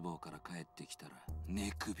懲罰房から帰ってきたら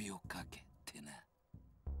寝首をかけって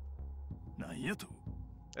な。なんやと。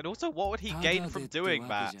And also, what would he gain from doing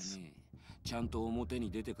that? ちゃんと表に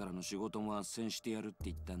出てからの仕事も斡旋してやるって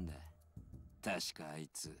言ったんだ。確かあい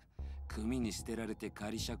つ、組に捨てられて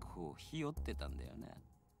仮釈放をひよってたんだよな。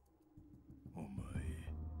お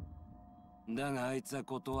前。だがあいつは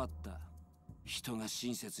断った。人が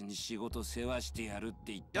親切に仕事世話してやるっ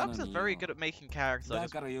て言ったのによ。 Yakuza's very good at making characters that だ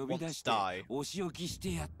から呼び出して die. お仕置きし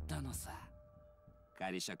てやったのさ。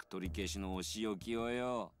仮釈取り消しのお仕置きを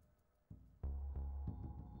よ。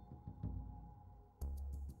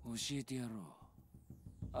教えてやろう。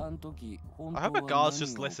あん時本当は I hope a 何 guard's が just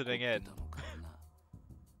起こって listening た in. のか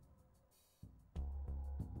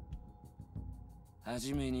な。は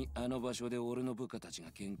じめにあの場所で俺の部下たちが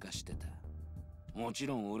喧嘩してた。もち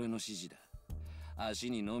ろん俺の指示だ。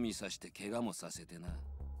足にのみ刺して怪我もさせてな。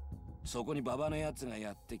そこに馬場のやつが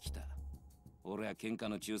やってきた。俺は喧嘩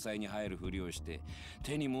の仲裁に入るふりをして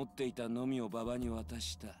手に持っていたのみを馬場に渡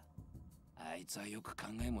した。あいつはよく考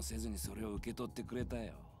えもせずにそれを受け取ってくれた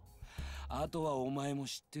よ。あとはお前も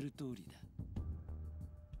知ってる通りだ。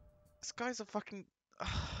This guy's a fucking...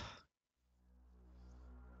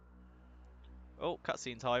 Oh,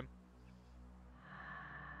 cutscene time.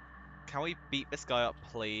 Can we beat this guy up,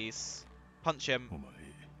 please? Punch him. お前、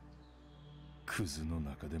クズの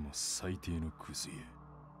中でも最低のクズや。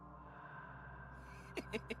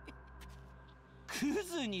ク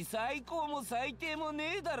ズに最高も最低も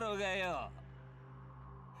ねえだろうがよ。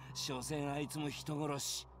所詮あいつも人殺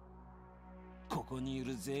し。ここにい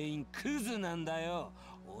る全員クズなんだよ。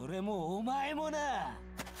俺もお前もな。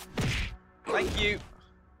Thank you.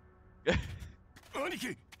 兄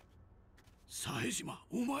貴、冴島、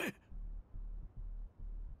お前。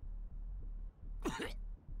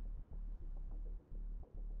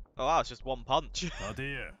Oh, wow, it's just one punch. 立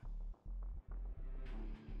てや。や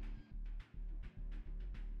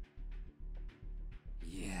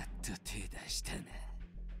っと手出したな。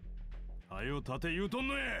はよ立て言うとん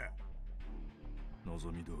のや。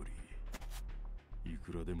望み通りい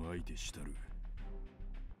くらでも相手したる。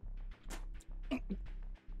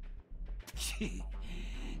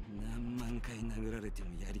何万回殴られても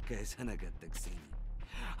やり返さなかったくせに、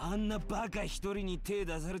あんなバカ一人に手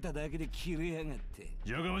出されただけで切れやがって。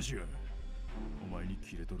じゃがましや。お前に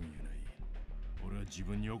切れとるんやない。俺は自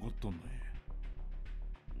分に怒っとんの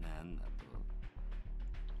や。なんだと。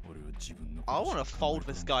俺は自分の I want to fold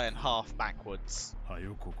this guy in half backwards. は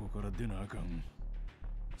よここから出なあかん。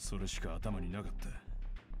それしか頭になかった。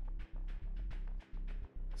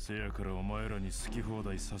せやからお前らに好き放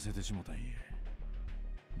題させてしもたんや。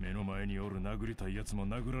目の前におる殴りたいやつも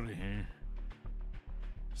殴られへん。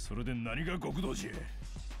それで何が極道じゃ。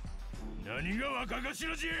何が若頭じゃ。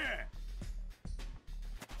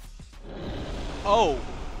Oh.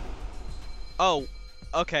 Oh.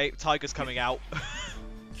 Okay, Tiger's coming out.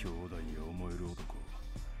 兄弟や思える男。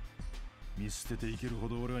見捨てていけるほ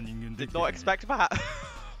ど俺は人間で Did not expect that.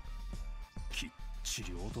 きっち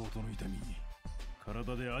り弟の痛み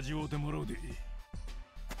体で味わうてもらうで。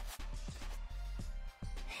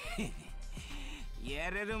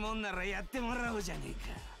やれるもんならやってもらおうじゃねえか。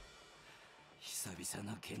久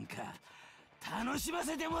々の喧嘩楽しま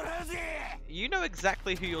せてもらうぜ。 You know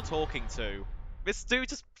exactly who you're talking to. This dude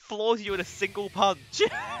just floors you in a single punch.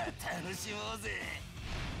 楽しもうぜ。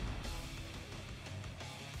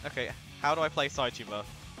Okay, how do I play Saitama?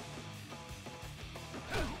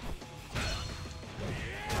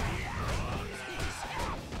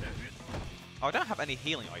 Oh, I don't have any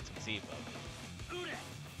healing items either.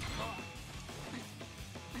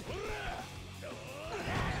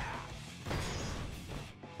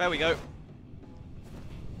 There we go.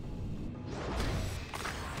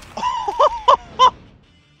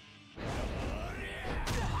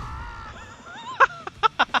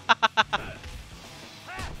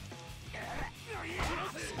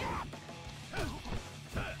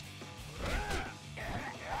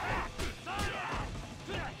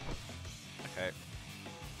 Okay.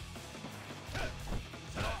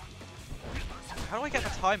 How do I get the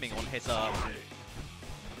timing on his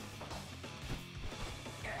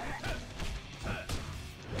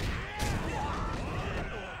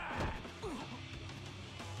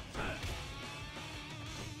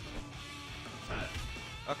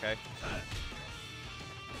Okay.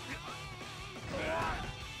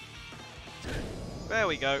 There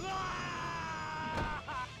we go.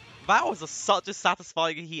 That was such a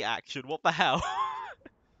satisfying heat action. What the hell?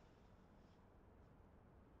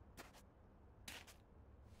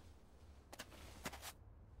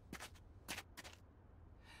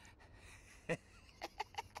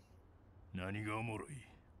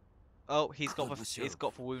 Oh, he's got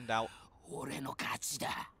the wound out. 俺の勝ち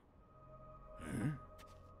だ。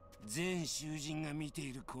全囚人が見て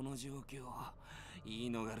いるこの状況、言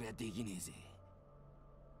い逃れはできねえぜ。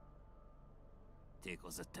てこ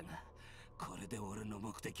ずったが、これで俺の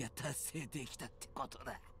目的は達成できたってこと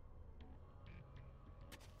だ。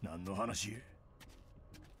何の話？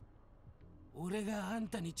俺があん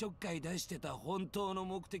たにちょっかい出してた本当の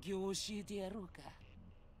目的を教えてやろうか。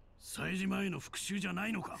冴島への復讐じゃな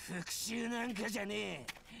いのか？復讐なんかじゃねえ。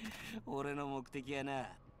俺の目的はな、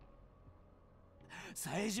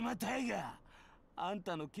冴島隊があん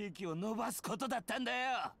たのケーキを伸ばすことだったんだ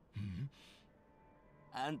よ。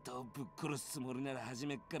あんたをぶっ殺すつもりなら初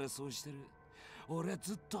めっからそうしてる。俺は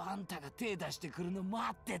ずっとあんたが手出してくるの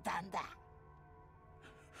待ってたんだ。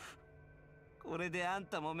これであん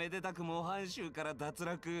たもめでたく模範囚から脱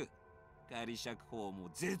落。仮釈放も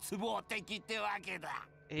絶望的ってわけだ。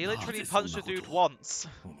He literally punched a dude once.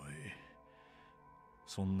 お前、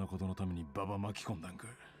そんなことのためにババ巻き込んだんか。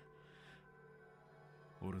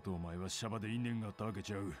俺とお前はシャバで因縁があったわけ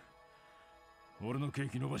ちゃう。俺のケー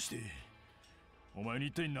キ伸ばして、お前に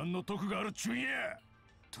一体何の得があるっちゅうんや。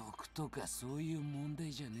得とかそういう問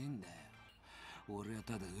題じゃねえんだよ。俺は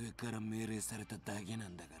ただ上から命令されただけな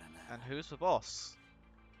んだからな。And who's the boss?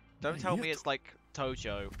 Don't tell me it's like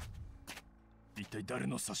Tojo. 一体誰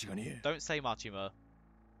の差し金？ Don't say Machima.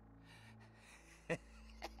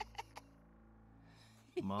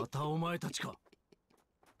 またお前たちか。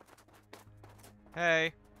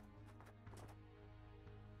Hey.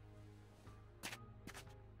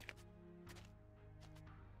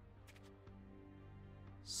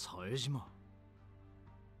 冴島。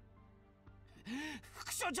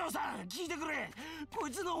副所長さん、聞いてくれ。こ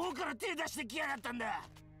いつの方から手出してきやがったんだ。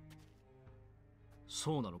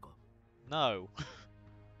そうなのか？ No.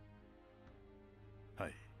 は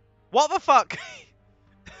い。What the fuck?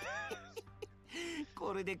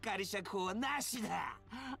 これで仮釈放はなしだ。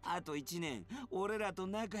あと1年、俺らと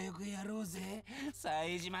仲良くやろうぜ、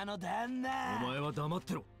冴島の旦那。お前は黙っ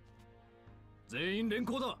てろ。全員連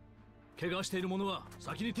行だ。怪我している者は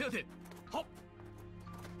先に手当て。はっ。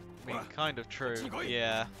I mean, kind of true.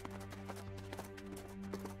 Yeah.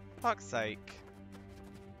 Fuck's sake.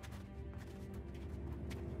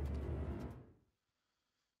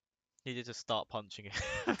 He did just start punching it.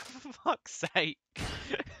 Fuck's sake.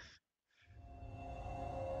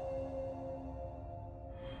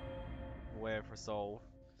 Way of resolve.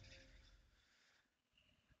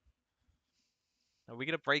 Are we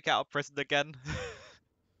gonna break out of prison again?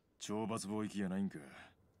 懲罰貿易やないんか。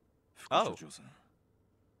副 Oh. 所長さん。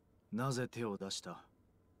なぜ手を出した？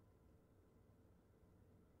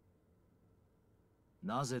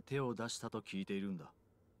なぜ手を出したと聞いているんだ。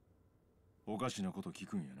おかしなこと聞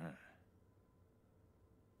くんやな。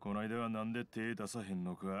こないだはなんで手出さへん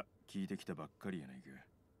のか聞いてきたばっかりやないか。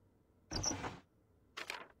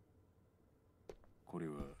これ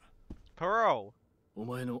は Parole. お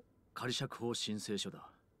前の仮釈放申請書だ。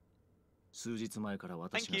数日前から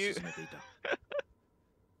私が Thank you. 進めていた。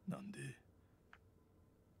なんで？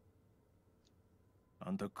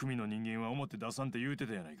あんた組の人間は表出さんって言うて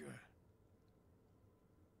たやないか。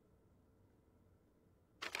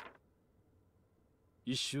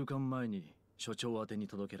1週間前に所長宛てに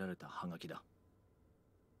届けられたハガキだ。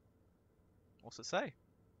What's it say?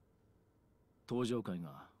 登場会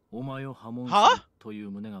がお前を破門すはるという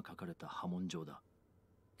旨が書かれた破門状だ。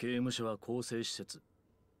刑務所は更生施設。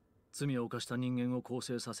罪を犯した人間を更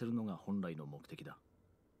生させるのが本来の目的だ。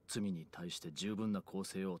罪に対して十分な更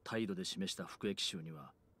生を態度で示した服役囚に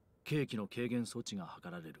は刑期の軽減措置が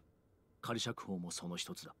図られる。仮釈放もその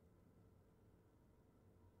一つだ。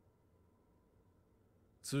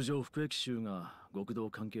通常服役囚が極道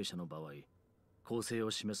関係者の場合、更生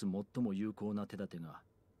を示す最も有効な手立てが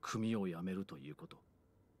組を辞めるということ。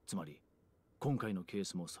つまり今回のケー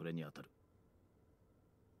スもそれにあたる。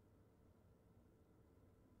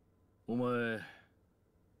お前、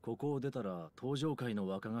ここを出たら登場会の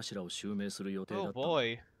若頭を襲名する予定だ Oh った。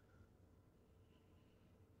boy.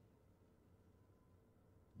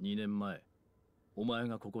 2年前、お前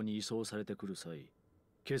がここに移送されてくる際、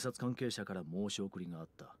警察関係者から申し送りがあっ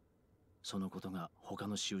た。そのことが他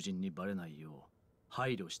の囚人にバレないよう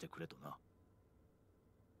配慮してくれとな。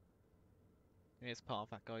It's part of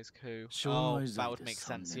that guy's coup. 傷 Oh, 害 that 罪 would で make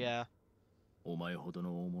 3 sense, 年。 yeah. お前ほど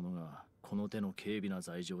の大物がこの手の軽微な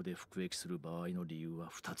罪状で服役する場合の理由は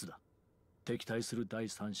2つだ。敵対する第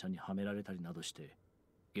三者にはめられたりなどして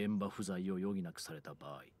現場不在を余儀なくされた場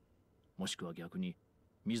合、もしくは逆に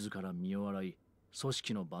自ら身を洗い組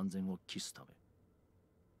織の万全を期すため。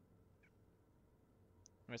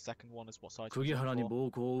 The second one is what side 釘原に暴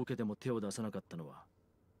行を受けても手を出さなかったのは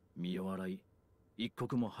身を洗い一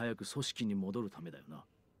刻も早く組織に戻るためだよな。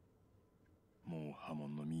もう波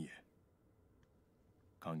紋の実へ。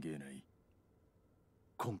関係ない。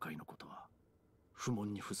今回のことは不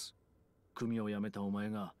問に付す。組を辞めたお前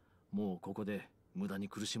がもうここで無駄に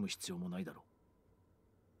苦しむ必要もないだろ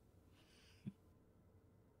う。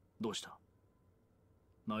どうした？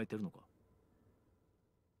泣いてるのか？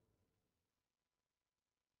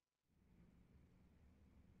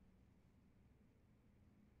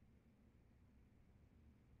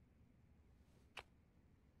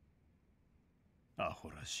ア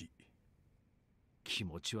ホらしい。気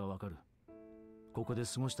持ちはわかる。ここで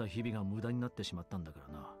過ごした日々が無駄になってしまったんだか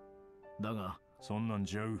らな。だがそんなん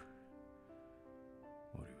ちゃう。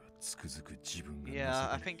俺はつくづく自分が情けない。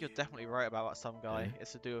 Yeah, I think you're definitely right about that some guy.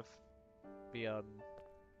 It's to do with the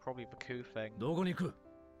probably the coup thing. どこに行く？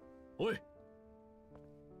おい。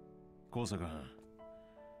高坂藩、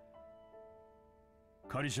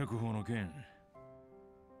仮釈放の件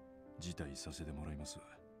辞退させてもらいますわ。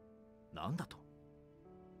なんだと？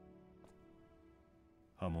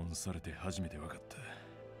破門されて初めて分かった。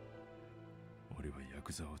俺はヤ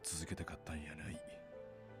クザを続けたかったんやない。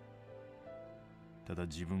ただ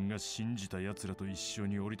自分が信じた奴らと一緒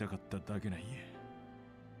に降りたかっただけなんや。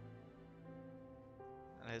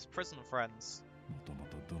And his prison friends. もとも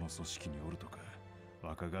とどの組織におるとか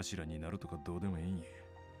若頭になるとかどうでもええんや。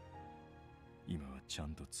今はちゃ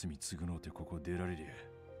んと罪償うてここ出られりゃ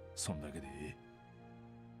そんだけでええ。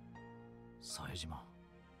冴島。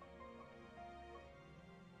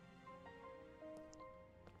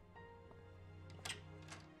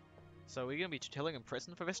So are we gonna be chilling in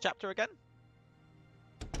prison for this chapter again?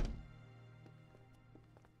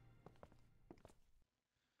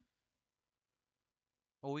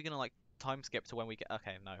 Or are we gonna like time skip to when we get?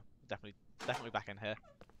 Okay, no, definitely back in here.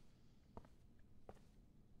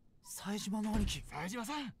 冴島の兄貴。冴島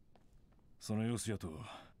さん。その様子やと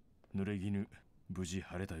濡れ衣無事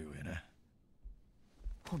晴れたようやな。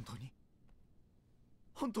本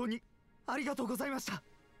当にありがとうございました。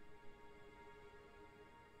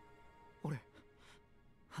俺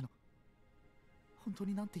本当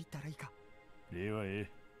になんて言ったらいいか。礼はえ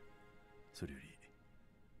え。それより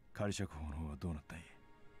仮釈放の方はどうなったんや。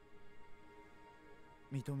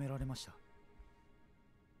認められました。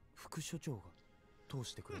副所長が通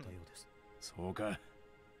してくれたようです。そうか。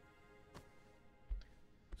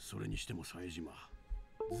それにしても冴島、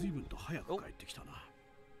随分と早く帰ってきたな。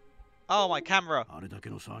Oh, my camera! あれだけ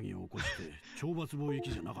の騒ぎを起こして懲罰貿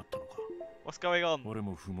易じゃなかったのか。What's going on? 俺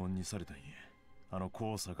も不問にされたんや。あの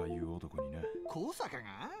高坂いう男にな。高坂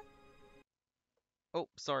が？ Oh,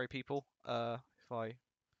 sorry, people.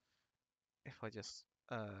 If I just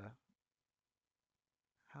how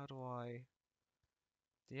do I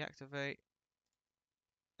deactivate?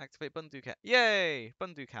 Activate Bundu Cam. Yay!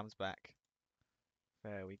 Bundu Cam's back.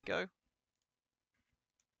 There we go.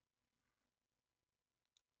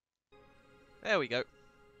 There we go.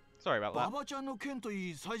 Sorry about 馬 that. 場ちゃんの件と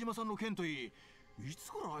いい、冴島さんの件といい、い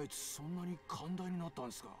つからあいつそんなに寛大になったん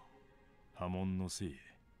ですか？波紋のせい。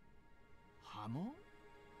波紋？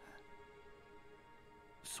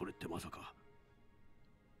それってまさか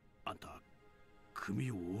あんた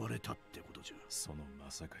組を追われたってことじゃ。その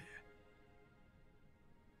まさかや。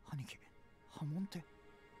兄貴、波紋って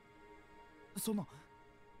そんな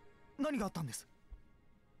何があったんです？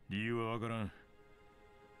理由はわからん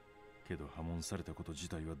けど破門されたこと自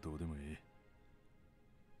体はどうでもええ。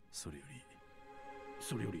それ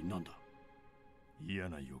よりなんだ？嫌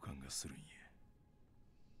な予感がするんや。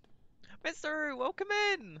Mr. Welcome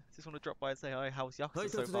in! Just want to drop by and say hi. How's Yakuza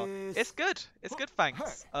so far? It's good. It's good,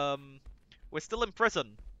 thanks. We're still in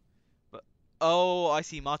prison. But oh, I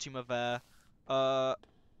see Machima there.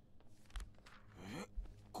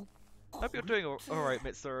 Hope you're doing alright,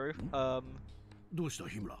 Mitsuru. どうした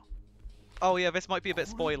日村？ Oh yeah, this might be a bit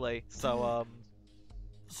spoily, so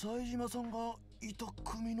冴島さんがいた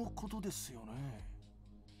組のことですよね。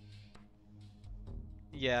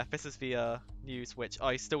yeah, this is the news which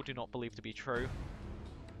I still do not believe to be true.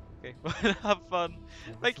 Okay, have fun.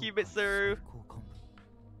 Thank you, Mitsuru.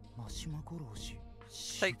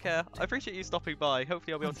 Take care. I appreciate you stopping by.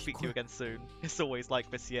 Hopefully I'll be able to speak to you again soon. It's always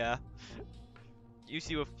like this, yeah.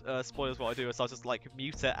 Usually with spoilers, what I do is I'll just like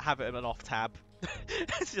mute it, have it in an off tab.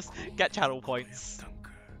 Just get channel points.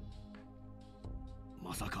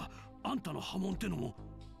 まさかあんたの波紋ってのも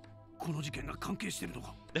この事件が関係してるの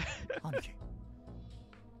か？兄貴。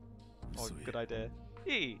Oh, good idea.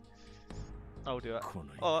 Hey, I'll do it.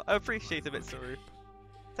 Oh, I appreciate it, Mitsuru.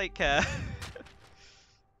 Take care.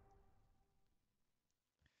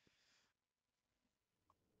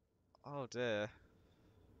 Oh dear.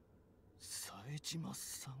 冴島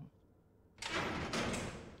さん。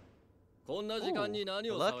こんな時間に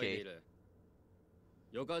何を騒いでいる？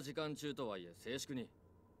余暇時間中とはいえ静粛に。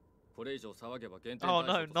これ以上騒げば減点 Oh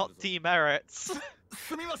対 no, 象と not するぞ。 demerits.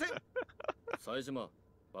 すみません。冴島、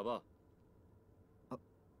馬場。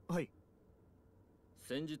はい。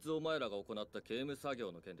先日お前らが行った刑務作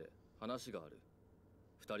業の件で話がある。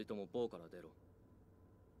二人とも棒から出ろ。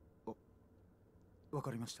わ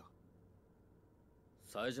かりました。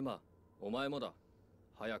冴島、お前もだ。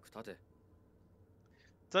早く立て。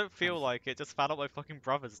 Don't feel like it, just found out my fucking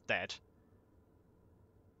brother's dead.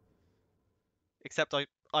 Except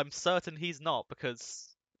I'm certain he's not,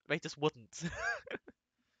 because they just wouldn't.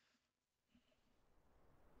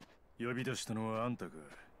 呼び出したのはあんたか、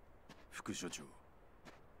副所長。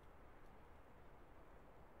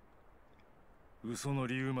嘘の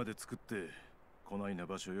理由まで作ってこないな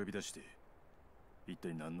場所を呼び出して、一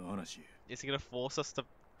体何の話？ Is he gonna force us to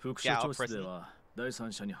副所長室では第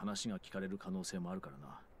三者に話が聞かれる可能性もあるから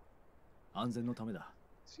な。安全のためだ。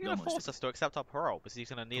 Is he gonna force us to accept our parole because he's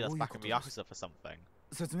gonna need us back in the Yakuza for something?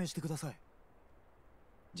 説明してください。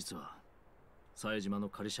実は冴島の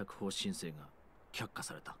仮釈放申請が却下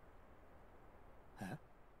された。え？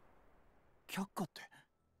却下って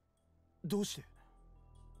どうして？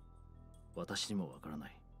私にもわからな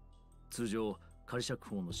い。通常仮釈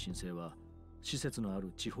放の申請は施設のあ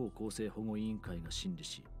る地方公正保護委員会が審理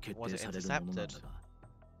し決定されるものなんだが、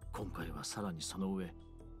今回はさらにその上、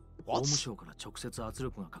法務省から直接圧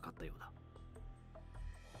力がかかったようだ。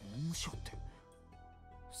法務省って、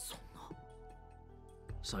そんな。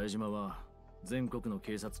冴島は全国の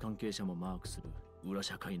警察関係者もマークする裏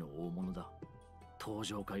社会の大物だ。東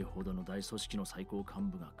上会ほどの大組織の最高幹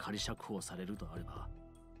部が仮釈放されるとあれば、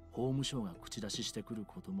法務省が口出ししてくる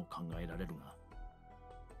ことも考えられるが。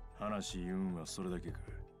話言うんはそれだけか。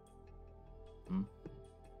ん？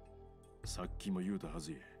さっきも言うたは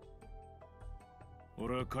ずや。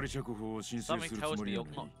俺は仮釈放を申請 Something するつ tells も me りや you're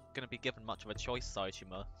の not に。 gonna be given much of a choice,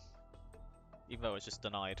 Saijima. Even though it's just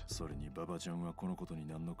denied. それに馬場ちゃんはこのことに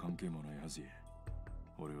何の関係もないはずや。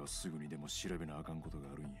俺はすぐにでも調べなあかんこと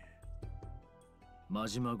があるんや。真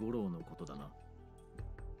島五郎のことだな。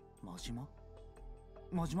真島？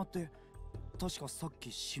真島って確かさっ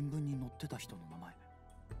き新聞に載ってた人の名前。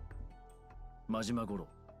真島五郎、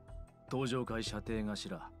東上会射程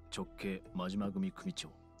頭直系真島組組長。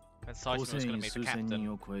 And 構 Saijima 成 was gonna 員 be 数 the 千 captain.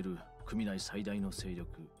 人を超える組内最大の勢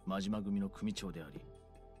力真島組の組長であり、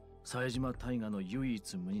冴島大河の唯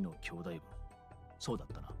一無二の兄弟分。そうだっ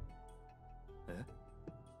たな。え？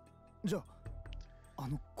じゃあ、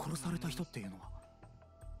殺された人っていうのは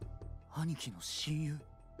兄貴の親友？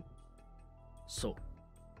そう。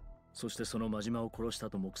そしてその真島を殺した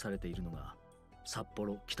と目されているのが札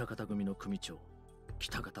幌北方組の組長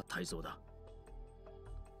北方泰造だ。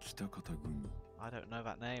北方組。 I don't know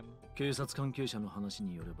that name. 警察関係者の話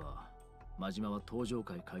によれば、真島は東上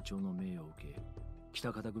会会長の命を受け、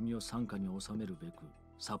北方組を傘下に収めるべく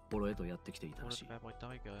札幌へとやってきていたらしい。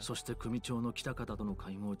そして組長の北方との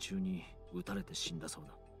会合中に撃たれて死んだそう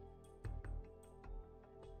だ。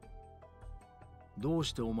どう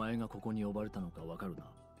してお前がここに呼ばれたのかわかるな、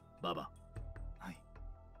ババ。はい。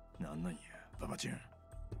なんなんや、馬場ちゃん。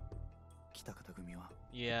北方組は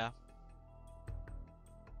Yeah.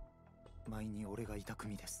 前に俺がいた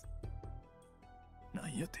組です。な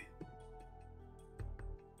んやて。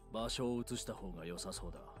場所を移した方が良さそ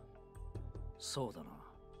うだ。そうだな。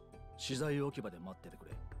資材置き場で待っててく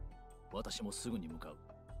れ。私もすぐに向かう。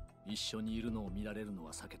一緒にいるのを見られるの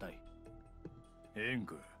は避けたい。ええん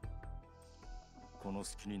か。この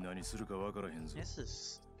隙に何するかわからへんぞ。This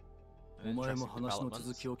is お前も interesting 話の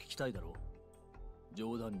続 developments. きを聞きたいだろう。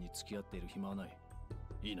冗談に付き合っている暇はない。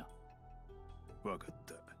いいな。わかっ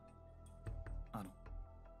た。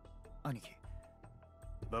兄貴。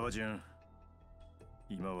馬場ちゃん、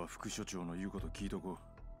今は副所長の言うこと聞いとこう。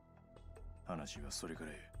話はそれから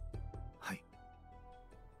や。はい。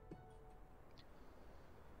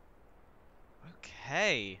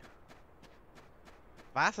Okay.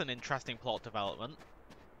 That's an interesting plot development.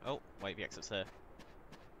 Oh, wait, the exit's here.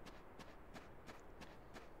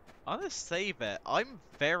 I'm gonna save it. I'm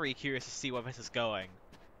very curious to see where this is going.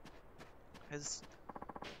 Has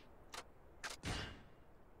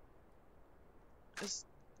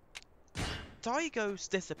Daigo's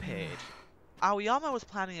disappeared. Aoyama was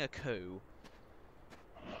planning a coup.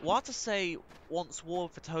 Watase wants war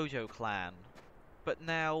with the Tojo clan. But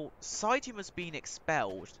now, Saijima's been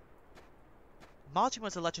expelled.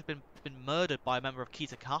 Majima's allegedly been murdered by a member of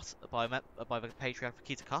Kitakata, by the patriarch of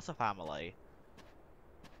Kitakata family.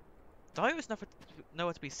 Daigo's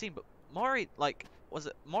nowhere to be seen, but was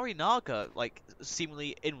it Morinaga,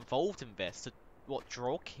 seemingly involved in this to,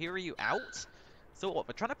 draw Kiryu out? So what,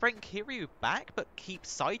 they're trying to bring Kiryu back, but keep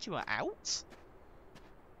Saijima out?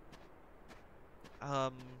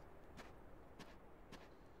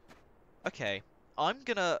 Okay, I'm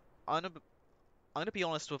gonna be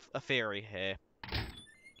honest with a theory here.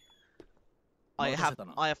 I have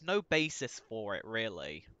no basis for it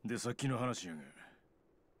really. で、さっきの話やが。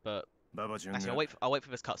 But ババちゃん actually, が I'll wait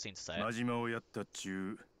for this cutscene to say it. 真島をやったっち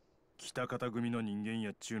ゅう北方組の人間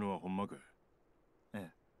やっちゅうのはほんまか。え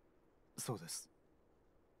え、そうです。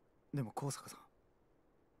でも高坂さん、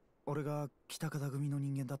俺が北方組の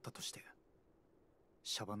人間だったとして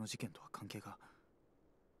シャバの事件とは関係が。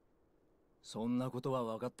そんなことは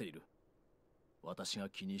分かっている。私が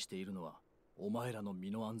気にしているのはお前らの身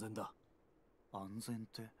の安全だ。安全っ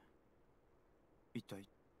て一体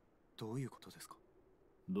どういうことですか？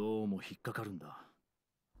どうも引っかかるんだ。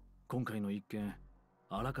今回の一件、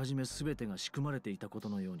あらかじめ全てが仕組まれていたこと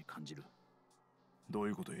のように感じる。どう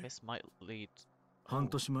いうことや？ This might lead. 半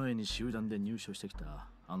年前に集団で入所してきた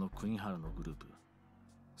あの国原のグループ、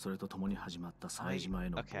それと共に始まった冴島へ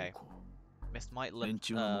の暴行。This might 連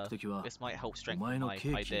中の目的は this might help お strengthen 前の my 刑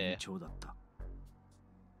期延 idea. 長だった。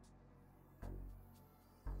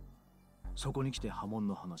そこに来て波紋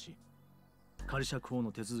の話。仮釈放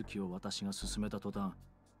の手続きを私が進めた途端、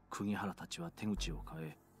国原たちは手口を変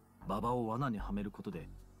え、馬場を罠にはめることで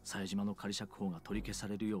冴島の仮釈放が取り消さ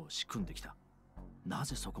れるよう仕組んできた。な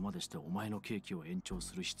ぜそこまでしてお前の刑期を延長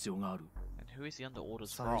する必要がある？ And who is he under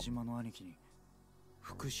orders 冴 from? 島の兄貴に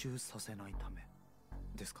復讐させないため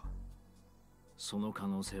ですか？その可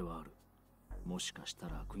能性はある。もしかした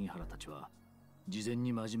ら国原たちは事前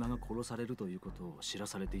に真島が殺されるということを知ら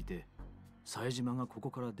されていて、冴島がここ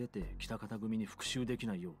から出て北方組に復讐でき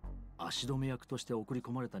ないよう足止め役として送り込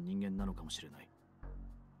まれた人間なのかもしれない。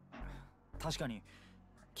確かに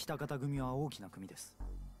北方組は大きな組です。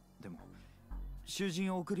でも囚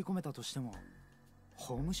人を送り込めたとしても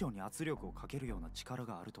法務省に圧力をかけるような力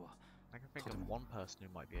があるとは。 I can think of one person who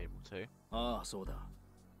might be able to. ああ、そうだ。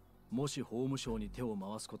もし法務省に手を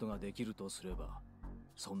回すことができるとすれば、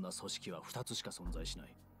そんな組織は2つしか存在しな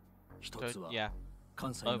い。一つは Yeah,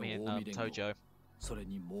 関西の Omi 近 and 江連合、 Tojo. それ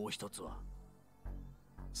にもう一つは。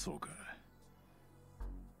そうか。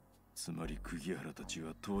つまり釘原たち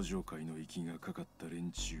は登場界の息がかかった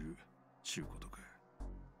連中ちゅうことか。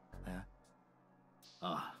え？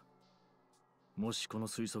ああ。もしこの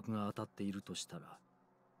推測が当たっているとしたら、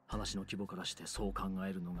話の規模からしてそう考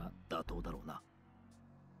えるのが妥当だろうな。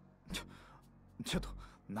ちょっと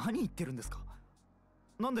何言ってるんですか？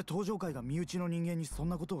なんで登場界が身内の人間にそん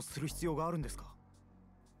なことをする必要があるんですか？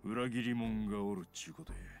裏切り者がおるっちゅうこ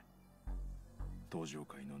とや。登場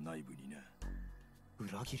界の内部にな。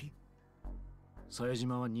裏切り？冴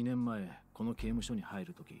島は2年前この刑務所に入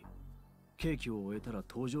るとき、刑期を終えたら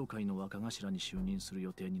登場界の若頭に就任する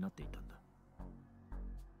予定になっていたんだ。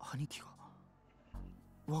兄貴が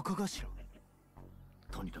若頭？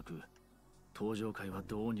とにかく登場界は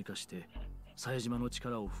どうにかして冴島の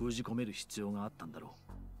力を封じ込める必要があったんだろ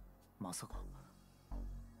う。まさか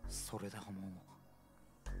それで波紋を。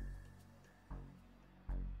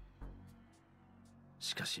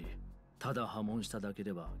しかし、ただ破門しただけ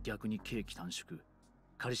では逆に刑期短縮、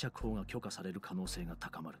仮釈放が許可される可能性が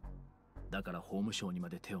高まる。だから法務省にま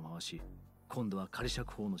で手を回し、今度は仮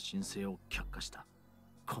釈放の申請を却下した。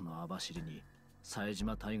この網走に冴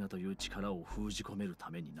島大河という力を封じ込めるた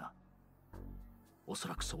めにな。おそ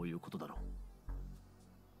らくそういうことだろ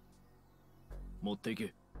う。持ってい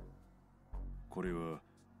け。これは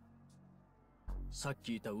さっ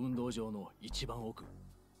きいた運動場の一番奥、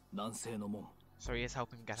南西の門。 So he is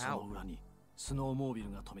helping get その out. 裏にスノーモービ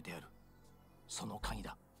ルが止めてある。その鍵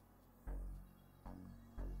だ。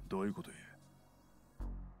どういうことや？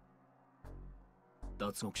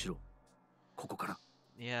脱獄しろ。ここから。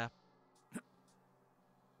Yeah.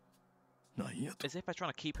 なんやと？ As if by trying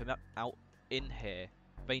to keep him out in here,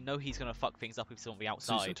 they know he's gonna fuck things up if he's on the つい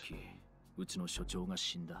さっ outside. きうちの所長が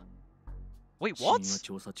死んだ。 Wait, 死因は what?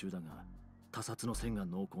 調査中だが、他殺の線が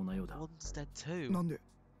濃厚なようだ。 One's dead too. なんで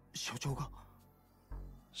所長が？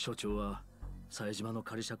所長は冴島の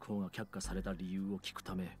仮釈放が却下された理由を聞く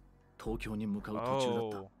ため東京に向かう途中だ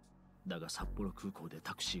った。 Oh. だが札幌空港で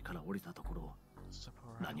タクシーから降りたところ、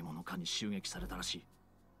何者かに襲撃されたらしい。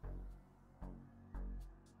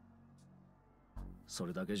そ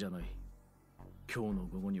れだけじゃない。今日の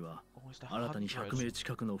午後には Almost 新たに 100. 100名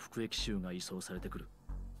近くの服役囚が移送されてくる。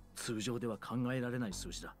通常では考えられない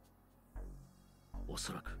数字だ。お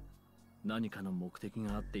そらく何かの目的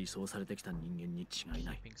があって移送されてきた人間に違い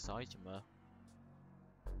ない。 Keeping Saitama.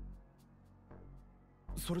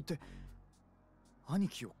 それって兄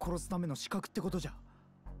貴を殺すための資格ってことじゃ。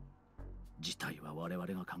事態は我々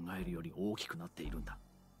が考えるより大きくなっているんだ。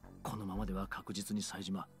このままでは確実に冴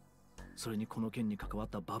島、それにこの件に関わっ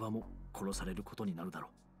た馬場も殺されることになるだろう。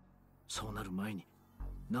そうなる前に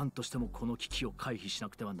何としてもこの危機を回避しな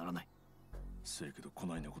くてはならない。せやけどこ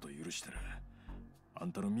ないなこと許したらあ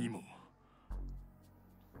んたの身も。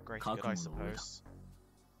Great, 覚 good, I 悟の上だ。 suppose.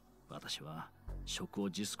 私は職を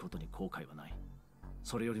辞すことに後悔はない。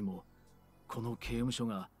それよりもこの刑務所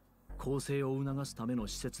が更生を促すための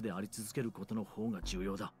施設であり続けることの方が重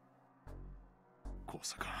要だ。こう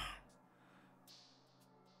さか。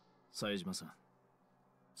冴島さん、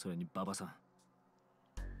それに馬場さん、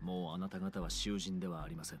もうあなた方は囚人ではあ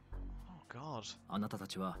りません。 Oh God. あなたた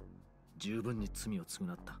ちは十分に罪を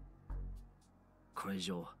償った。これ以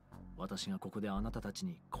上私がここであなたたち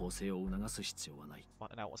に更生を促す必要はない。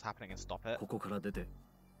 Find out what's happening and stop it. ここから出て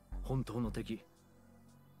本当の敵、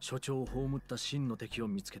所長を葬った真の敵を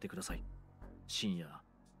見つけてください。深夜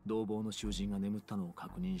同房の囚人が眠ったのを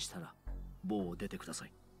確認したら房を出てくださ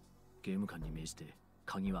い。刑務官に命じて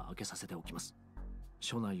鍵は開けさせておきます。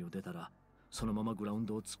署内を出たらそのままグラウン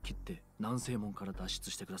ドを突っ切って南西門から脱出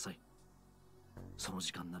してください。その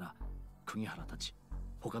時間なら釘原たち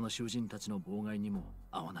他の囚人たちの妨害にも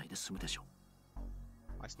合わないで済むでしょう。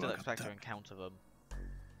 I still expect to encounter them.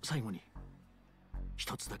 最後に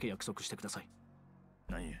一つだけ約束してください。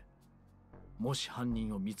何や。もし犯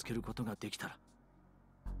人を見つけることができたら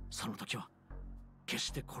その時は決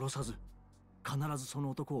して殺さず必ずその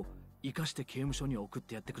男を生かして刑務所に送っ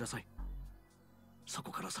てやってください。そ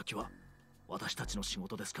こから先は私たちの仕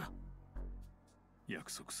事ですから。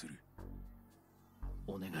約束する。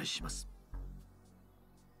お願いします。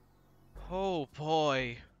 Oh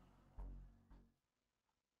boy.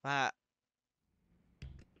 That.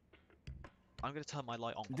 I'm gonna turn my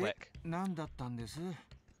light on で quick. 何だったんです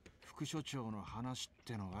副所長の話っ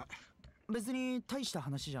てのは。別に大した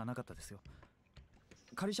話じゃなかったですよ。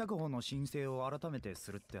仮釈放の申請を改めて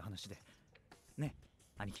するって話でね、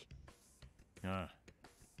兄貴。ああ。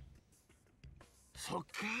そっか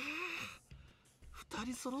ー、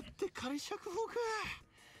二人揃って仮釈放か。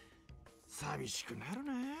寂しくなる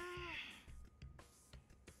な。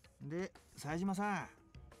で、冴島さん、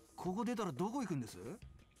ここ出たらどこ行くんです？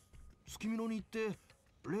月見野に行って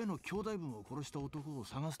例の兄弟分を殺した男を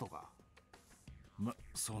探すとか。ま、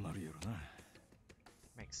そうなるやろな。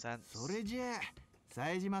 Makes sense. それじゃあ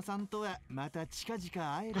冴島さんとはまた近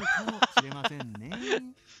々会えるかもしれませんね。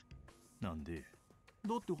なんで？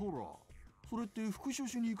だってほら、それって復讐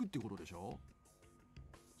しに行くってことでしょ。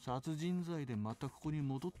殺人罪でまたここに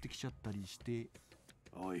戻ってきちゃったりして。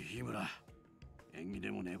おい日村、縁起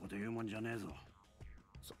でもねえこと言うもんじゃねえぞ。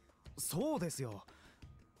そうですよ。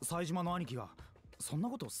冴島の兄貴がそんな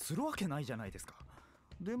ことするわけないじゃないですか。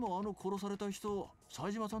でもあの殺された人、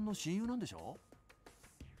冴島さんの親友なんでしょ。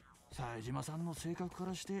冴島さんの性格か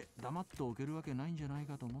らして黙っておけるわけないんじゃない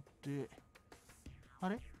かと思って。あ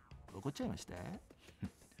れ、怒っちゃいました？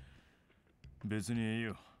別にええ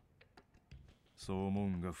よ。そう思う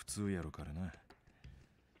んが普通やろからな。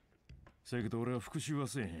せやけど俺は復讐は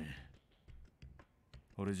せえへん。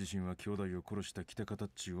俺自身は兄弟を殺した北方っ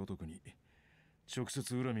ちゅう男に直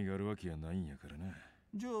接恨みがあるわけやないんやからな。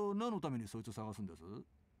じゃあ何のためにそいつを探すんです？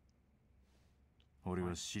俺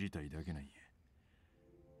は知りたいだけなんや。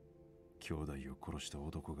兄弟を殺した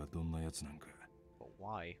男がどんなやつなんか。 But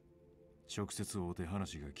why? 直接会うて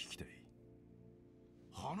話が聞きたい。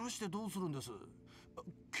話してどうするんです？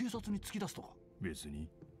警察に突き出すとか。別に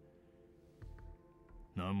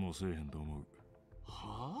何もせえへんと思う。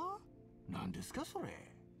はあ？何ですかそれ。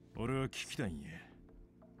俺は聞きたいんや。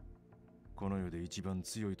この世で一番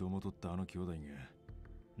強いと思っとったあの兄弟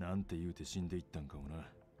がなんて言うて死んでいったんかもな。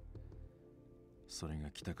それが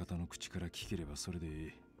北方の口から聞ければそれでえ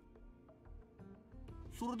え。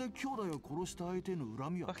それで兄弟を殺した相手の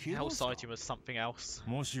恨みは Fucking 消えま hell, すか？ Saitama was something else.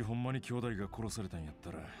 もしほんまに兄弟が殺されたんやっ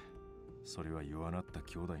たらそれは弱なった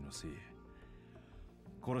兄弟のせいや。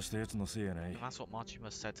殺したやつのせいやない。 That's what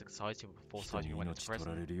Machima said to Saitama before 人に Saitama went 命 into 取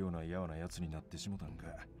ら prison. れるようなやわなやつになってしもたんか、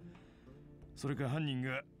それか犯人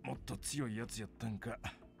がもっと強いやつやったんか、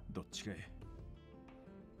どっちかい。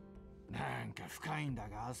なんか深いんだ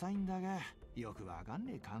が浅いんだがよくわかん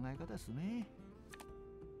ねえ考え方ですね。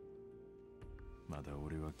まだ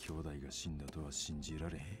俺は兄弟が死んだとは信じら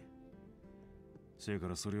れへん。せやか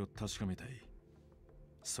らそれを確かめたい。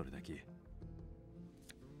それだけ。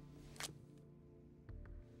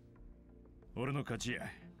俺の勝ちや。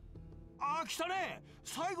ああ、来たね。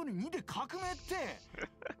最後に2で革命って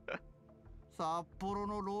札幌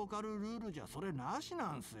のローカルルールじゃそれなし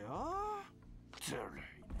なんすよ。ずるい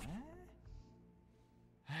ね。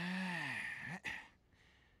はあ、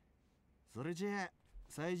それじゃあ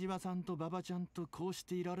冴島さんと馬場ちゃんとこうし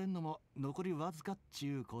ていられんのも残りわずかっち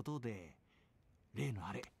ゅうことで例の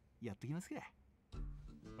あれやってきますか。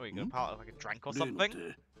Oh, you got part of like a drink or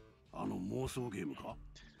something? あの妄想ゲームか?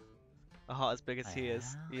 A heart as big as he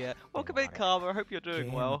is. Yeah. Welcome in, Karma. I hope you're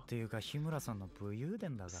doing well. っていうか日村さんの武勇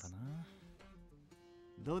伝だからな。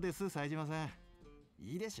どうです冴島さん。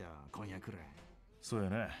いいでしょ今夜くらい。そうや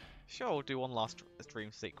ね。Sure, we'll do one last dream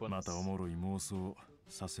sequence. またおもろい妄想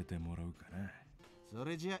させてもらうかな。そ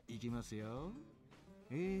れじゃ行きますよ。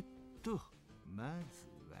まず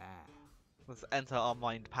は。Let's enter our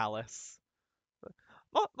mind palace.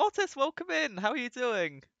 Mortis, welcome in. How are you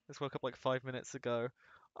doing? Just woke up like 5 minutes ago.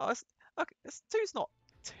 Oh, okay, two's not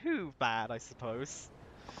too bad, I suppose.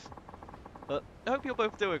 But I hope you're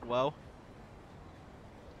both doing well.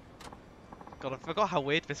 God, I forgot how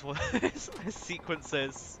weird this was. This sequence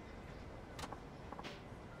is.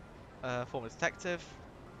 Former detective.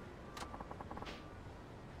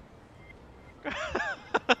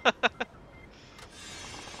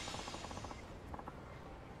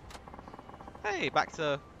 Hey, back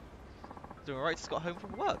to doing alright. Just got home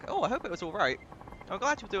from work. Oh, I hope it was alright. I'm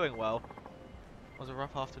glad you're doing well. It was a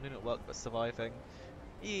rough afternoon at work, but surviving.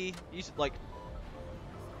 You should like.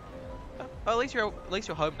 At least you're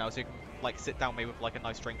home now, so you can like sit down maybe with like a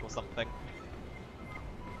nice drink or something.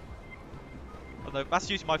 Although that's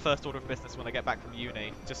usually my first order of business when I get back from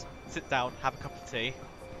uni. Just sit down, have a cup of tea.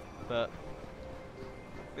 But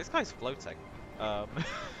this guy's floating. Right.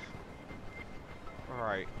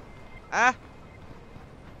 Ah.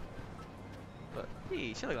 But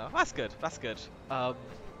chilling now. That's good. That's good. Oh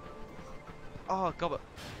god. But,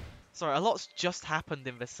 sorry, a lot's just happened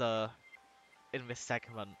in this segment.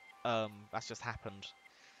 That's just happened,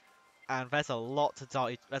 and there's a lot to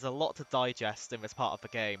digest in this part of the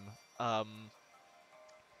game. Oh,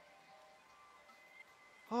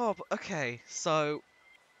 okay. So,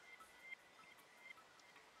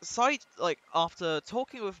 after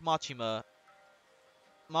talking with Majima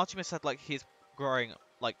said like he's growing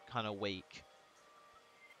like kind of weak.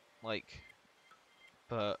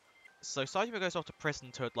 But so Saejima goes off to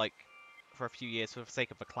prison to like for a few years for the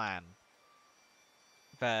sake of the clan.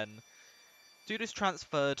 Then dude is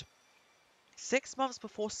transferred 6 months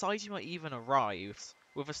before Saejima even arrives,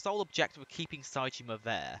 with the sole objective of keeping Saejima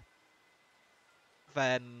there.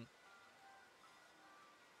 Then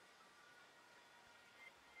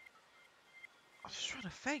I'm just trying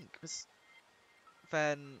to think.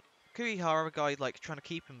 Then Kurihara, a guy like trying to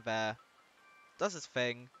keep him there, does his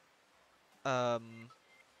thing. Then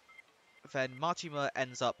Majima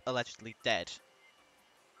ends up allegedly dead.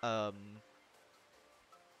 And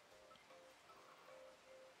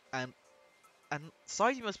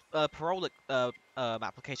Saejima's parole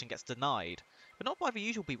application gets denied, but not by the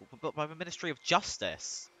usual people, but by the Ministry of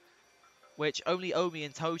Justice, which only Omi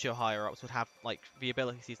and Tojo higher-ups would have like the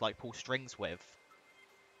abilities to like pull strings with.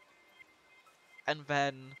 And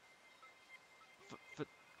then, for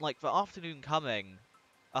the afternoon coming,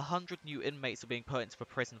 100 new inmates are being put into the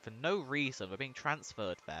prison for no reason. They're being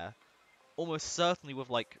transferred there, almost certainly with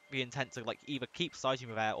like the intent to like either keep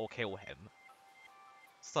Saejima there or kill him.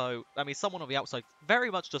 So, I mean, someone on the outside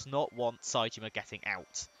very much does not want Saejima getting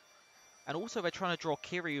out. And also, they're trying to draw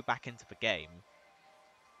Kiryu back into the game.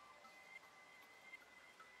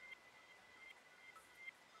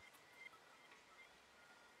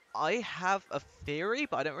 I have a theory,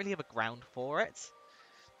 but I don't really have a ground for it.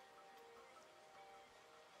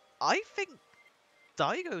 I think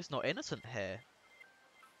Daigo's not innocent here.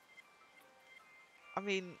 I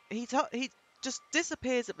mean, he just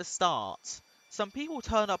disappears at the start. Some people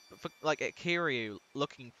turn up for, like at Kiryu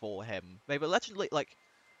looking for him. They've allegedly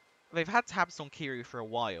they've had tabs on Kiryu for a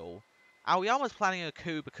while. Aoyama's planning a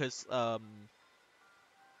coup because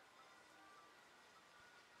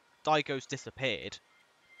Daigo's disappeared.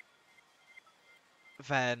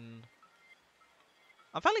 Then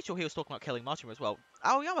I'm fairly sure he was talking about killing Majima as well.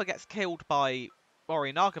 Aoyama gets killed by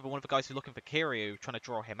Morinaga, one of the guys who's looking for Kiryu, trying to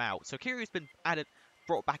draw him out. So Kiryu's been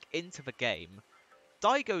brought back into the game.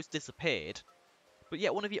 Daigo's disappeared. But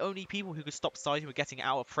yet one of the only people who could stop Saejima getting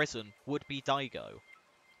out of prison would be Daigo.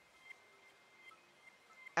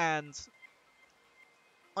 And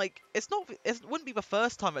like it wouldn't be the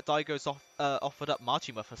first time that Daigo's offered up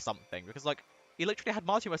Majima for something, because like he literally had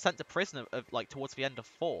Majima sent to prison like towards the end of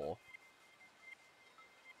 4.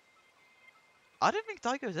 I don't think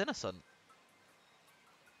Daigo's innocent.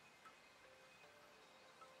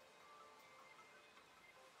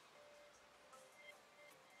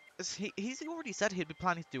 He's already said he'd be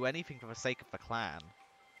planning to do anything for the sake of the clan.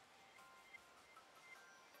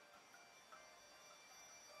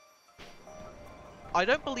 I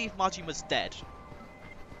don't believe Majima's dead.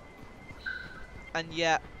 And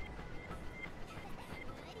yet...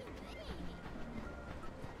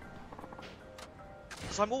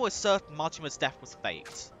 Because I'm almost certain Majima's death was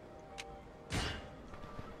faked.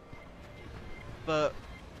 But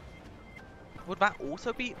would that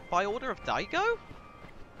also be by order of Daigo?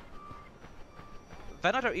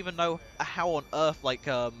 Then I don't even know how on earth, like,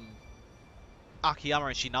 Akiyama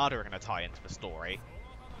and Shinada are going to tie into the story.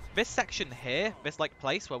 This section here, this, like,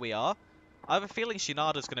 place where we are, I have a feeling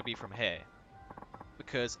Shinada's going to be from here.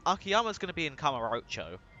 Because Akiyama's going to be in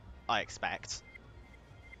Kamurocho, I expect.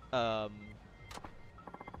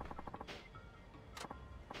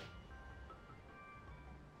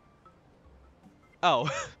 Oh.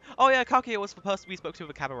 Oh yeah, Kaguya was the person we spoke to at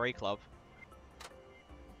the Cabaret Club.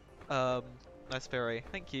 Nice theory.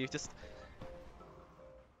 Thank you. Just...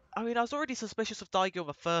 I mean, I was already suspicious of Daigo in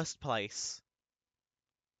the first place.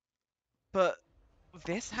 But...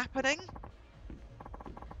 this happening?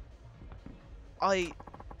 Play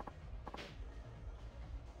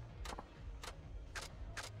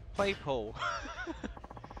Paul.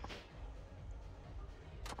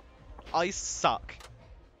 I suck.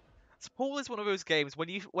 So Paul is one of those games,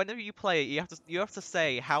 whenever you play it, you have to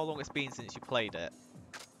say how long it's been since you played it.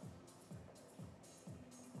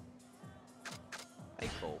 Hey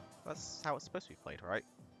Paul. That's how it's supposed to be played, right?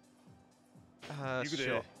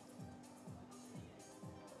 Sure.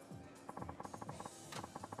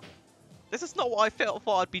 This is not what I thought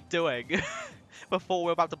I'd be doing before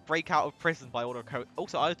we're about to break out of prison by order of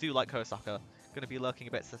Also, I do like Kosaka. Gonna be lurking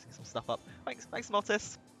a bit, setting some stuff up. Thanks,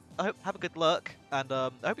 Mortis. I hope have a good lurk, and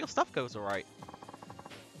I hope your stuff goes alright.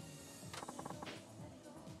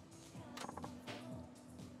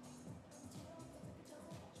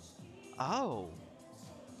 Oh.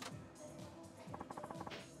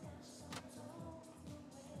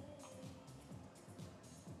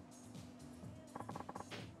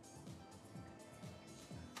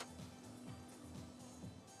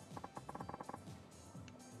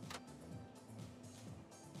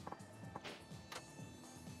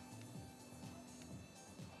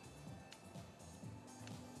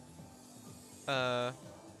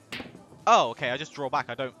 Oh, okay, I just draw back,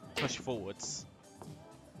 I don't push forwards.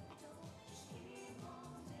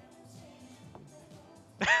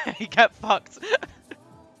 You get fucked.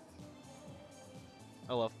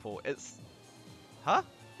 I love Paul. It's... Huh?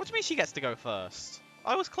 What do you mean she gets to go first?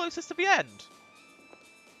 I was closest to the end.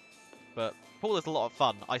 But Paul is a lot of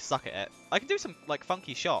fun. I suck at it. I can do some, like,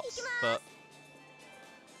 funky shots, but...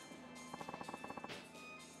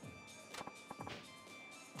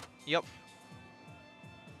 Yep.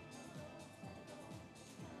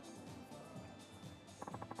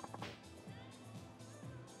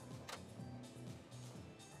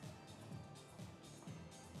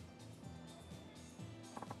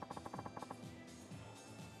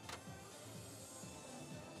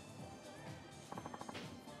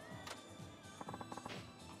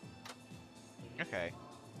 Okay.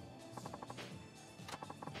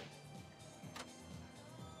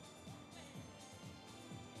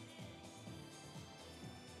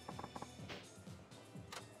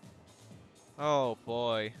 Oh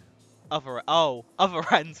boy. Other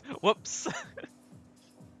end. Whoops.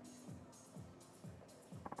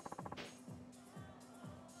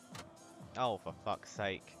 Oh, for fuck's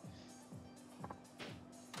sake.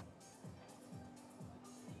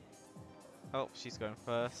 Oh, she's going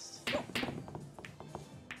first.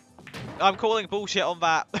 I'm calling bullshit on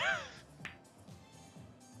that.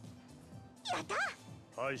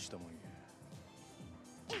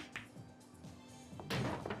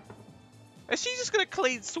 Is she just gonna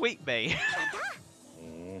clean sweep me?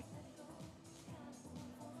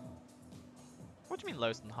 What do you mean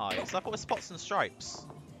lows and highs? I thought it was spots and stripes.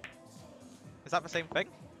 Is that the same thing?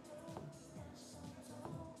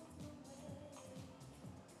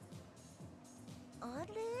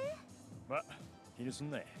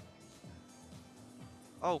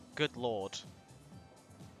 Oh, good lord.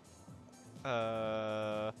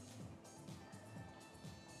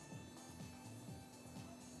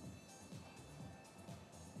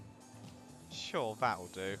 Sure, that'll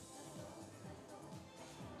do.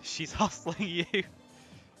 She's hustling you.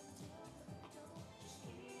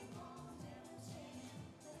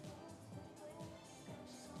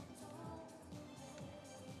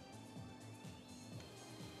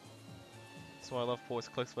 That's why I love Paul's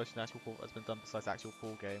close version of actual pool that's been done besides actual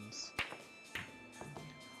pool games.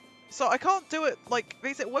 So I can't do it like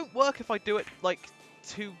because it won't work if I do it like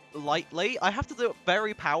too lightly. I have to do it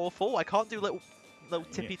very powerful. I can't do little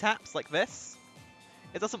tippy taps like this.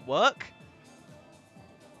 It doesn't work.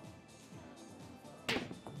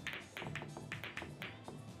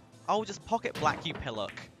 I'll just pocket black you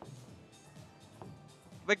pillock.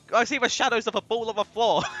 I see the shadows of a ball on the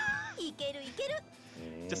floor.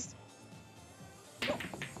 Just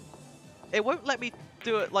it won't let me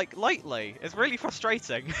do it like lightly. It's really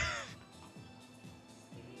frustrating.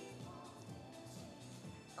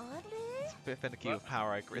 It's a bit finicky with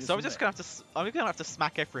power, I agree. So I'm just gonna have to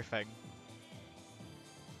smack everything.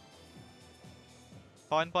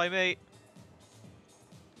 Fine by me.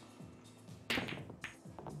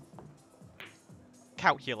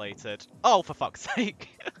 Calculated. Oh, for fuck's sake.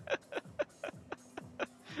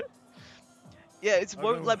 Yeah, it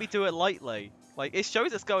won't let me do it lightly. Like, it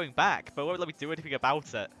shows it's going back, but it won't let me do anything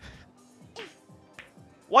about it.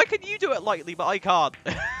 Why can you do it lightly, but I can't?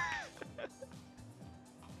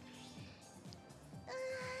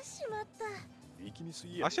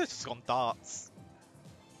 I should have just gone darts.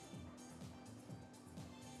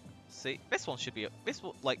 See, this one should be... This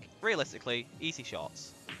one, like, realistically, easy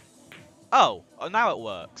shots. Oh, now it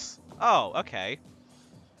works. Oh, okay.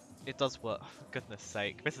 It does work. For goodness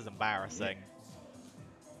sake, this is embarrassing.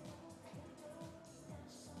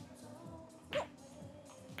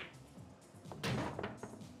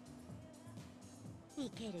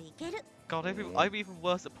 God, I'm even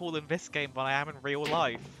worse at pool in this game than I am in real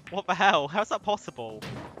life. What the hell? How's that possible?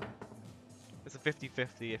 It's a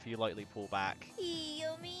 50-50 if you lightly pull back.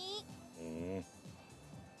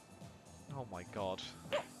 Oh my god.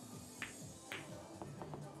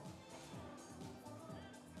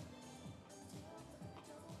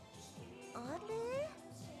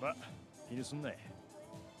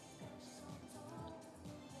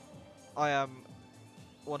 I am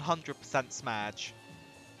 100% Smadge.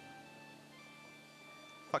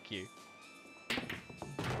 Fuck you.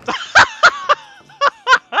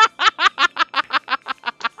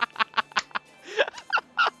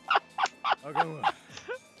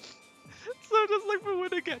 So does like the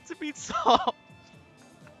winner get to be top?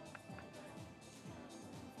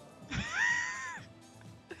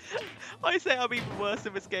 I say I'm even worse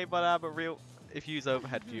in this game than I am a real. If you use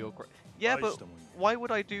overhead view or yeah, but why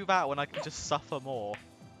would I do that when I can just suffer more?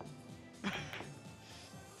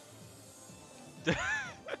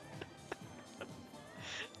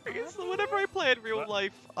 Because whenever I play in real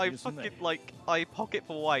life, I fucking like I pocket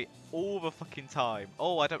for white all the fucking time.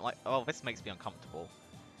 Oh, I don't like. Oh, this makes me uncomfortable.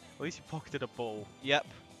 At least you pocketed a ball. Yep.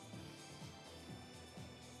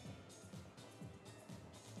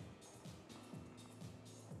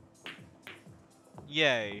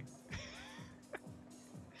 Yay.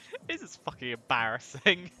 This is fucking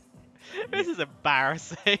embarrassing. This is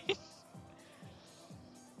embarrassing.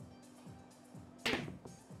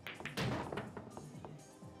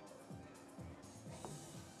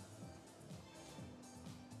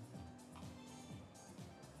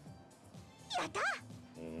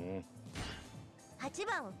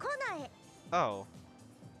 Oh.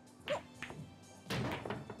 Can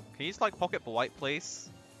you just like pocket for white, please?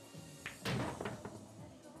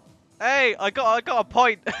 Hey, I got a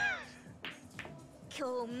point. I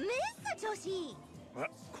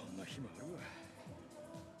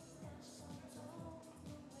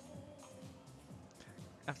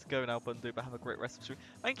have to go now, Bundu, but have a great rest of the stream.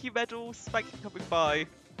 Thank you, Medals. Thank you for coming by.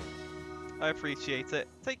 I appreciate it.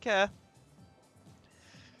 Take care.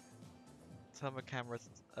 Turn the camera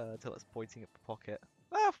till it's pointing at the pocket.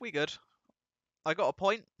 Ah, we good. I got a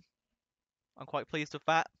point. I'm quite pleased with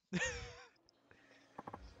that.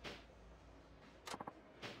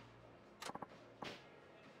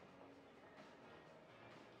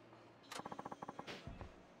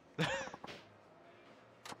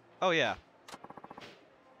 Oh yeah.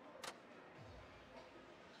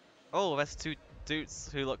 Oh, there's two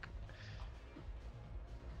dudes who look...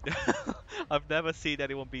 I've never seen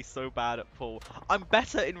anyone be so bad at pool. I'm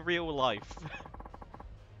better in real life.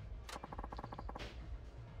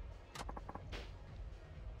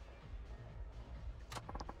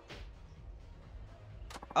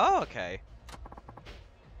 Oh, okay.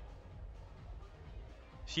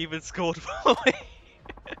 She even scored for me.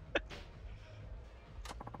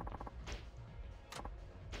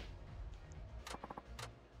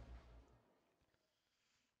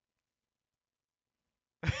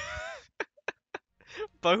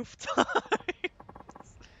 Both times.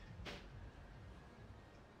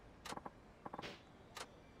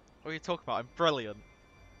 What are you talking about? I'm brilliant.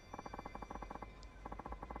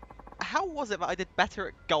 How was it that I did better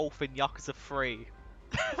at golf in Yakuza 3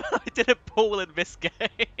 than I did at pool in this game?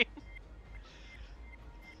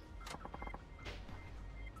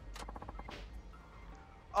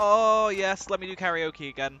 Oh yes, let me do karaoke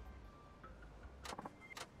again.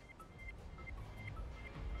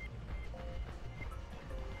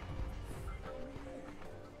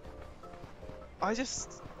 I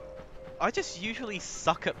just usually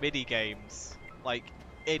suck at mini games, like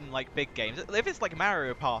in like big games. If it's like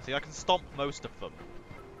Mario Party, I can stomp most of them.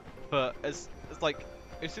 but it's like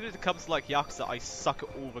as soon as it comes to like Yakuza, I suck at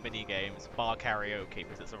all the mini games bar karaoke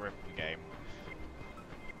because it's a rhythm game.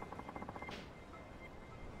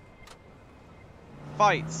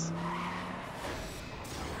 Fights.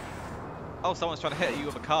 Oh, someone's trying to hit you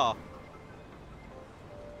with a car.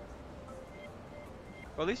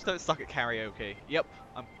 Well, at least you don't suck at karaoke. Yep,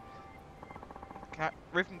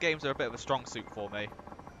 rhythm games are a bit of a strong suit for me.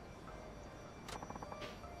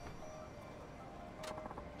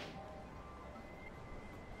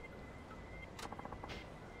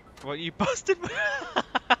 Well, you busted me.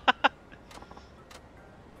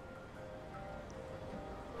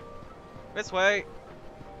 This way.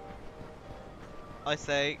 I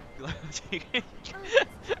say.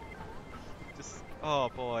 Just. Oh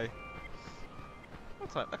boy.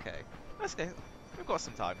 What time? Okay. Let's go. We've got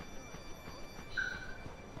some time.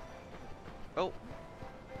 Oh.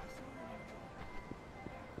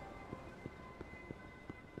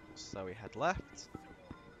 So we head left.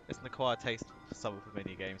 It's an acquired taste for some of the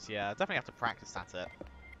mini games. Yeah, definitely have to practice at it.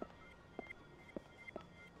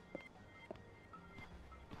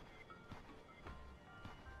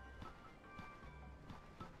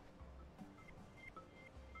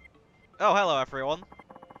 Oh, hello everyone.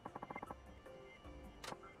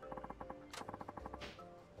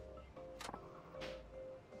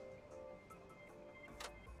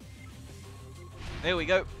 Here we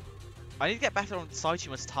go. I need to get better on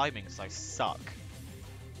Saichima's timing, because I suck.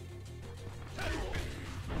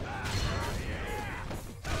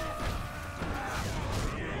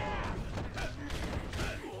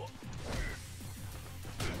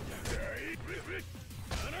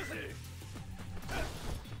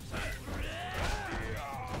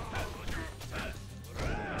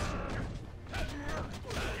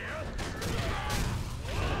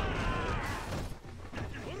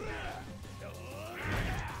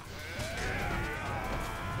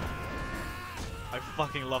 I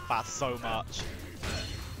fucking love that so much.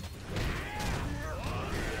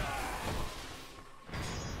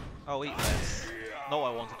 Oh, eat this. Not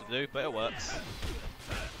what I wanted to do, but it works.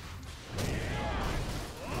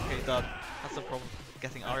 Okay, done. That's the problem.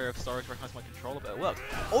 Getting Aria of Sorrow to recognize my controller, but it works.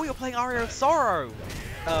 Oh, you're playing Aria of Sorrow!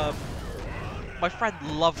 My friend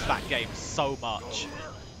loves that game so much.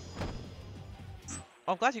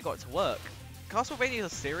 I'm glad you got it to work. Castlevania is a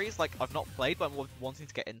series like I've not played, but I'm wanting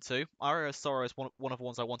to get into. Aria of Sorrow is one of the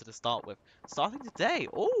ones I wanted to start with. Starting today.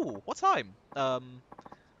 Oh, what time? I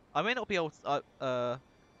may not be able to.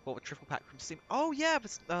 What a triple pack from Steam. Oh yeah,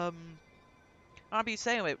 but I remember you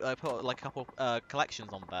saying I put like a couple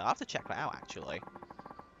collections on there. I have to check that out actually.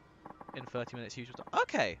 In 30 minutes usual time.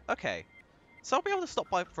 Okay, okay. So I'll be able to stop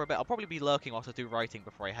by for a bit. I'll probably be lurking whilst I do writing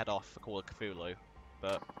before I head off for Call of Cthulhu.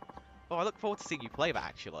 But oh, I look forward to seeing you play that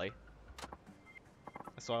actually.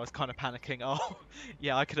 So I was kind of panicking. Oh,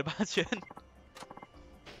 yeah, I can imagine.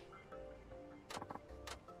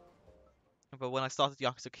 But when I started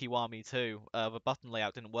Yakuza Kiwami 2, the button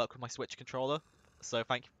layout didn't work with my Switch controller. So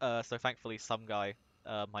thankfully, some guy,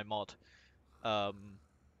 my mod,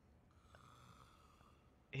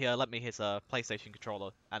 he lent me his PlayStation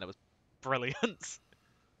controller, and it was brilliant.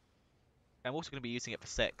 I'm also going to be using it for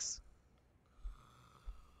 6.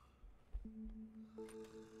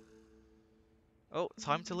 Oh,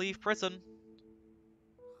 time to leave prison.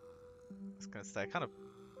 I was going to say, kind of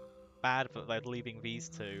bad that they're leaving these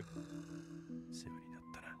two.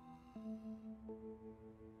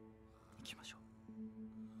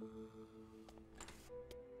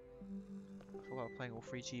 I thought about playing all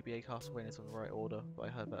 3 GBA Castlevanias in the right order, but I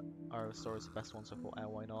heard that Aria Story is the best one, so I thought, oh,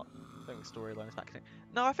 why not? I don't think the storyline is that connected.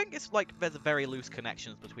 No, I think it's like there's very loose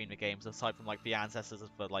connections between the games, aside from like the ancestors of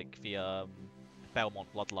the Belmont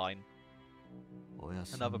bloodline.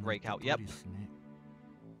 Another breakout, yep.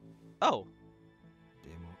 Oh.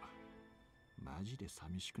 マジで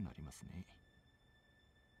寂しくなりますね。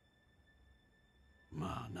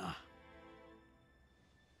まあな。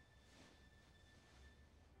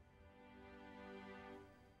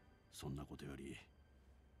そんなことより、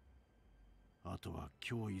あとは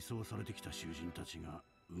今日移送されてきた囚人たちが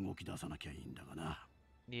動き出さなきゃいいんだがな。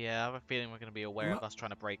Yeah, I have a feeling we're going to be aware of us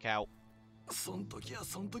trying to break out. そん時は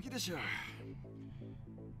そん時でしょ。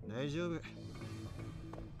大丈夫。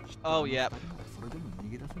Oh yeah. それでも逃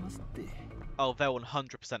げ出せますって。Oh, they're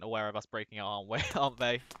 100% aware of us breaking out, aren't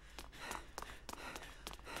they?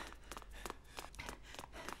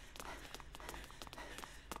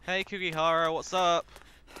 Hey Kugihara, what's up?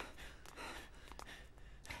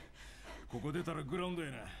 ここ出たらグラウンド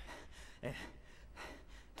やな。ええ。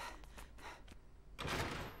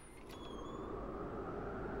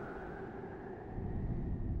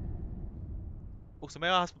Also, may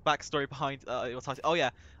I ask the backstory behind your title? Oh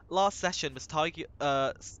yeah, last session was Tiger.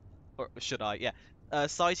 Or should I? Yeah.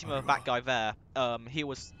 Saitama, that guy there. He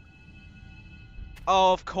was.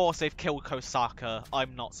 Oh, of course they've killed Kosaka.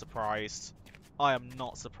 I'm not surprised. I am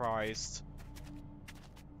not surprised.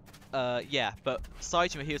 Yeah, but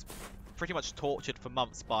Saitama, he was pretty much tortured for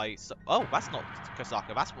months by. Oh, that's not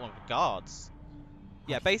Kosaka. That's one of the guards.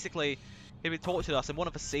 Yeah, basically, he tortured us in one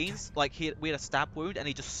of the scenes. Like we had a stab wound, and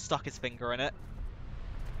he just stuck his finger in it.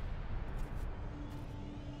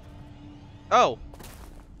 Oh.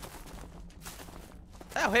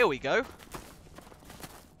 Oh, here we go.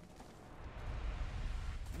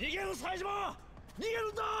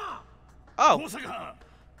 Oh.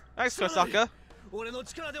 Thanks, Kosaka.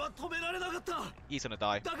 He's gonna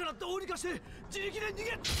die.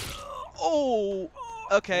 Oh.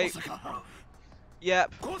 Okay.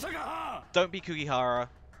 Yep. Don't be Kugihara.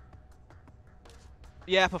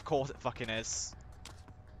 Yep, of course it fucking is.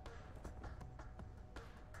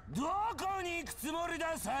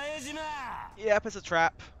 Yep, it's a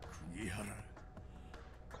trap.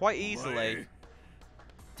 Quite easily.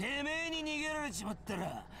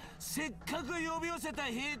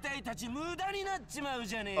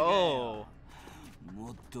 Oh.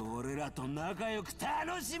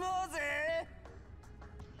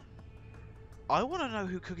 I want to know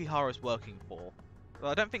who Kugihara's working for.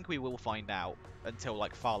 Well, I don't think we will find out until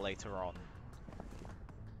like far later on.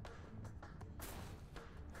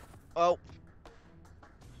 Oh.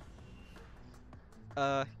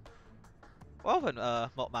 Well then,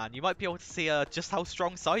 Mopman, you might be able to see just how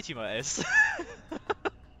strong Saitama is.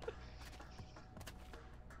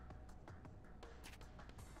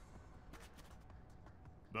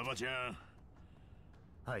 Baba-chan.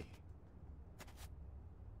 Hi.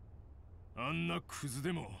 あんなクズ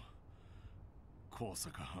でも高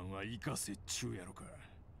坂藩は生かせっちゅうやろか。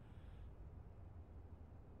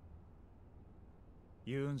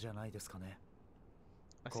言うんじゃないですかね。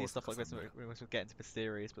I see stuff like this when we get into the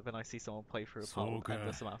series, but then I see someone play through a part with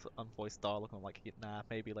endless amount of unvoiced dialogue, and I'm like, nah,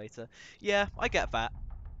 maybe later. Yeah, I get that.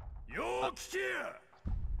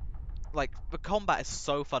 Like, the combat is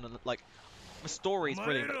so fun, and like, the story is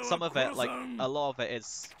brilliant, but some of it, like, a lot of it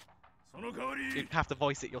is... You have to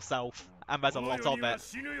voice it yourself, and there's a lot of it.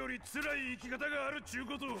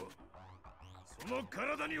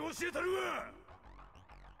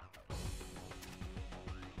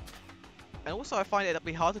 And also I find it'd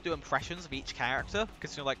be hard to do impressions of each character,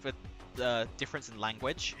 because you know, like the difference in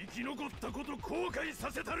language. Okay,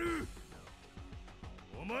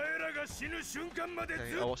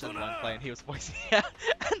 I watched Underline play and he was voicing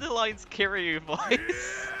Underline's Kiryu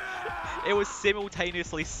voice. It was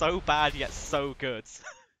simultaneously so bad yet so good.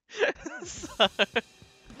 So...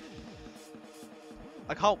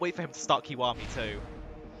 I can't wait for him to start Kiwami too.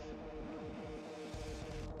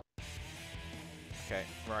 Okay,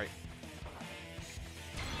 right.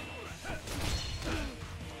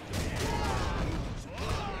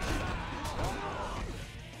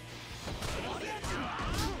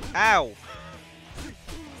 Ow!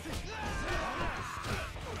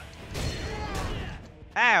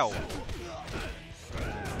 Ow!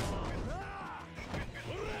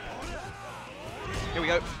 Here we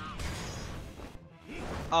go.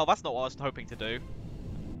 Oh, that's not what I was hoping to do.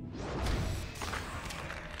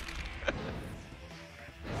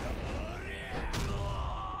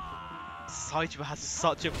 Saitama has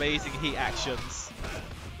such amazing heat actions.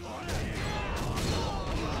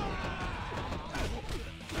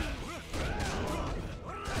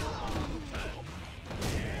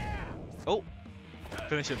 Oh!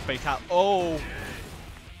 Finish him, fake out. Oh!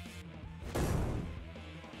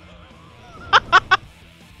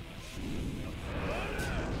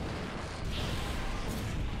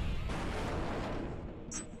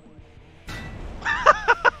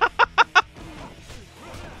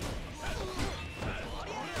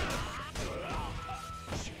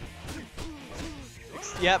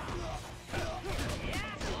 Yep.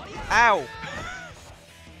 Ow!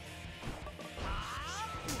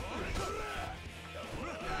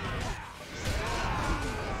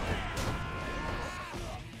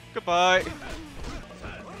 Goodbye.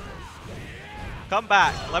 Come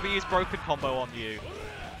back. Let me use broken combo on you.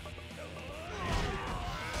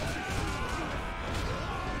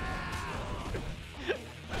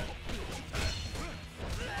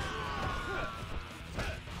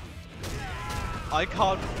 I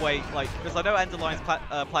can't wait, like, because I know Enderline's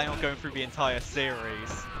planning on going through the entire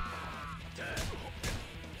series.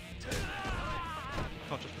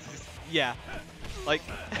 Yeah. Like,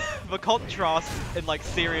 the contrast in, like,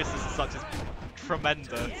 seriousness and such is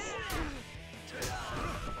tremendous.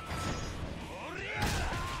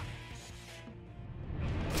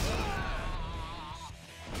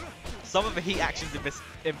 Some of the heat actions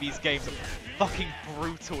in these games are fucking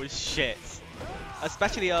brutal as shit.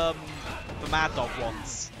 Especially the Mad Dog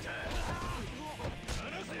ones.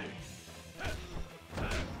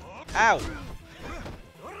 Ow!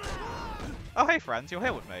 Oh hey friends, you're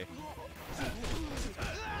here with me.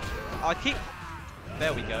 I keep...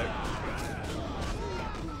 There we go.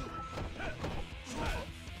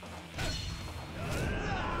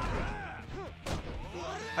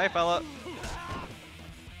 Hey fella.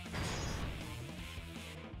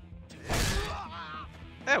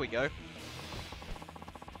 There we go.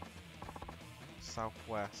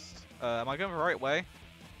 Southwest. Am I going the right way?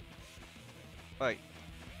 Wait.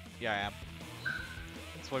 Yeah, I am.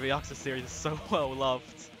 That's why the Yakuza series is so well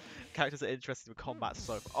loved. Characters are interested with combat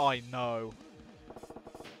so far. I know.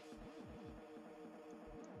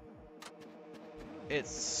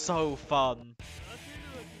 It's so fun.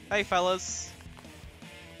 Hey fellas.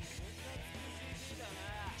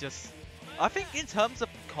 I think in terms of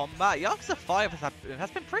combat, Yakuza 5 has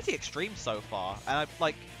been pretty extreme so far, and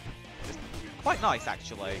it's quite nice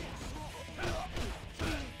actually.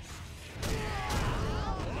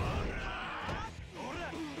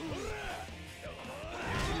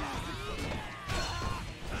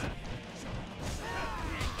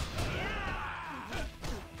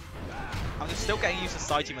 I'm just still getting used to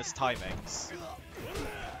Saijima's timings.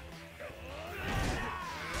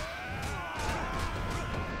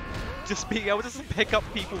 Just being able to just pick up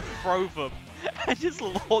people, throw them, and just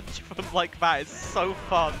launch them like that is so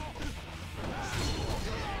fun.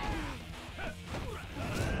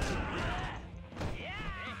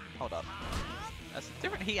 Hold up. That's a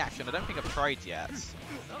different heat action I don't think I've tried yet.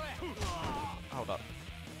 Hold up.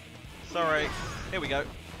 Sorry. Here we go.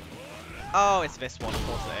 Oh, it's this one, of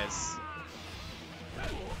course it is.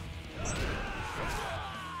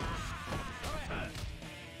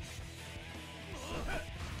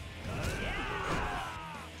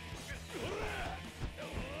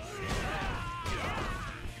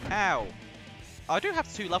 Ow! I do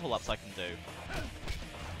have 2 level ups I can do.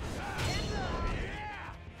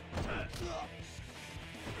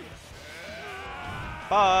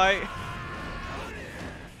 Bye!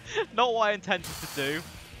 Not what I intended to do,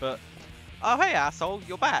 but... Oh hey asshole,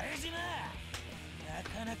 you're back!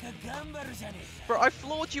 Bro, I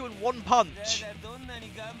floored you in 1 punch!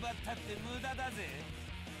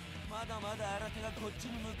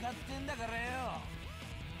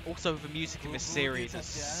 Also, the music in this series is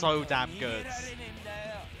so damn good.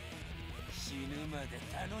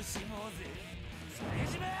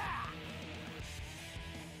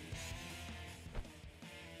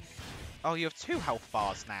 Oh, you have 2 health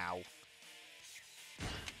bars now.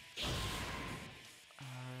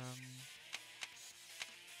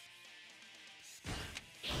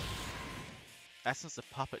 Essence of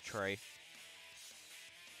puppetry.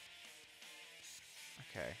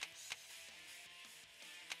 Okay.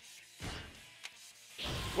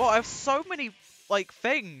 Well, I have so many, like,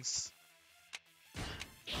 things.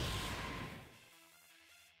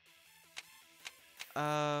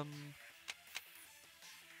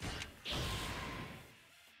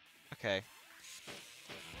 Okay.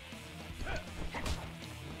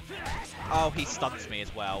 Oh, he stuns me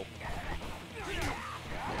as well.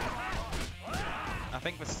 I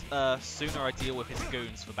think the sooner I deal with his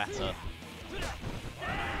goons, the better.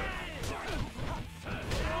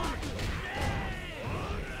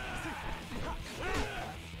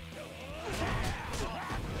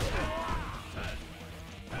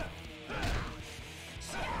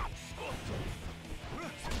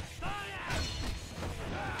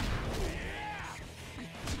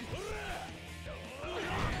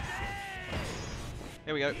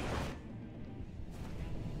 Here we go.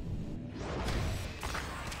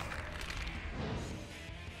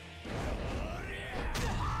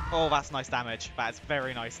 Oh, that's nice damage. That's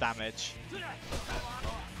very nice damage.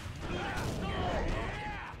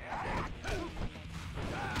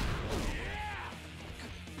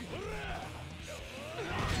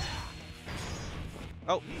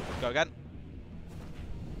 Oh, go again.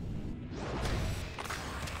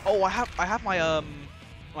 Oh, I have my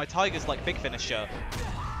my Tiger's like big finisher.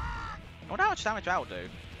 I wonder how much damage that'll do.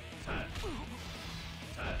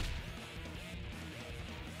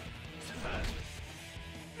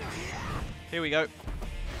 Here we go.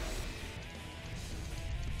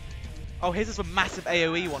 Oh, his is a massive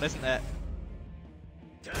AoE one, isn't it?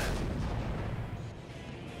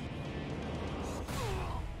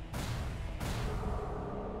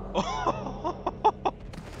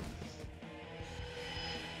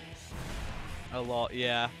 A lot,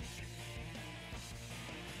 yeah.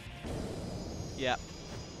 Yeah.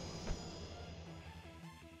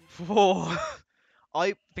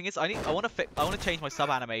 I think thing is, I want to change my sub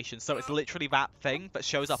animation so it's literally that thing that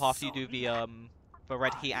shows up after you do the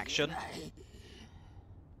red heat action.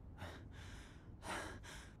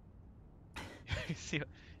 See,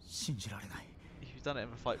 you've done it in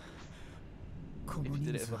the fight. If you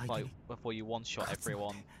did it in the fight before you one-shot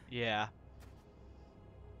everyone, yeah.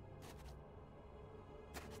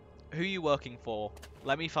 Who are you working for?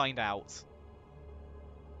 Let me find out.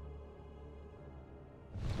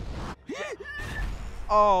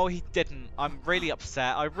 Oh, he didn't. I'm really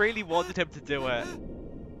upset. I really wanted him to do it.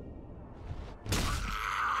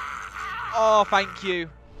 Oh, thank you.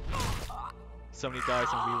 So many guys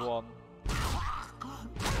and we won.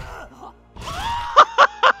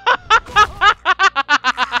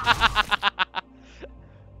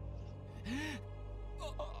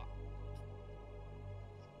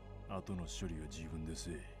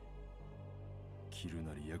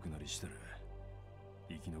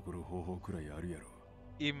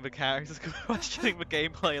 Even the characters questioning the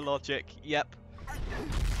gameplay logic. Yep.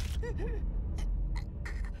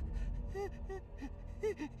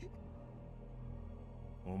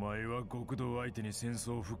 Oh,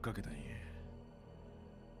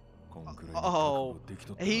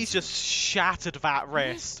 he's just shattered that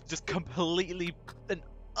wrist, just completely and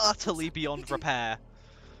utterly beyond repair.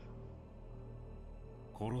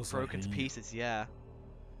 Broken to pieces, yeah.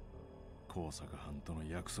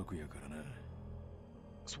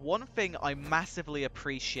 So one thing I massively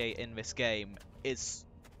appreciate in this game is,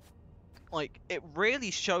 like, it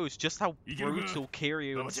really shows just how brutal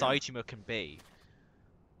Kiryu and Saejima can be.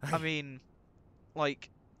 I mean,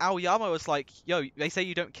 like, Aoyama was like, yo, they say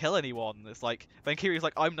you don't kill anyone. It's like, then Kiryu's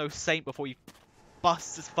like, I'm no saint before he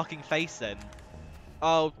busts his fucking face in.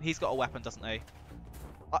 Oh, he's got a weapon, doesn't he?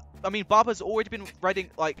 I mean, Baba's already been ready,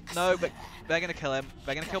 like, no, but they're gonna kill him.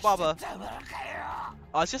 They're gonna kill Baba.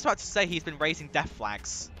 I was just about to say he's been raising death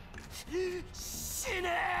flags.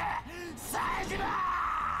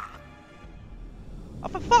 Oh,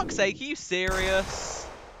 for fuck's sake, are you serious?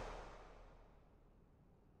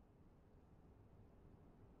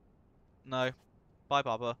 No. Bye,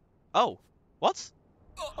 Baba. Oh, what?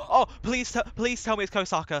 Oh, please tell me it's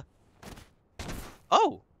Kosaka.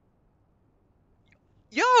 Oh.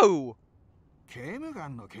 Yo! Oh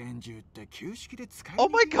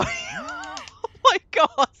my god! Oh my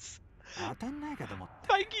god!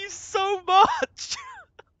 Thank you so much!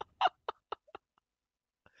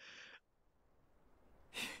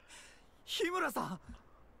 Himura-san!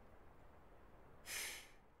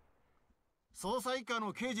 捜査一課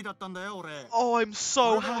の刑事だったんだよ、俺。Oh, I'm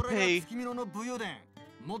so happy. 君の武勇伝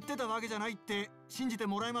持ってたわけじゃないって信じて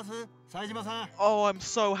もらえます？冴島さん。Oh, I'm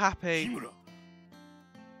so happy.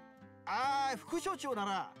 ああ、副署長な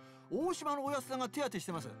ら大島のおやつさんが手当てし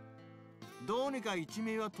てます。どうにか一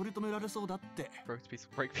命は取り留められそうだって。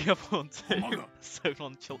Break me up on two. So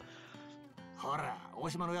nonchalant. ほら、大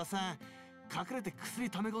島のおやつさん隠れて薬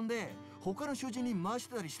溜め込んで他の囚人に回し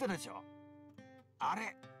てたりしてたでしょ。あ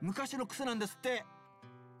れ、昔の癖なんですって。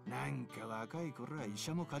なんか若い頃は医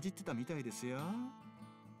者もかじってたみたいですよ。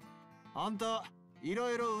ほんと、い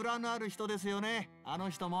ろいろ裏のある人ですよね、あの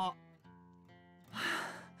人も。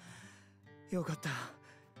よかった。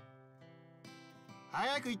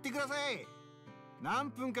早く行ってください。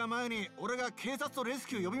何分か前に俺が警察とレス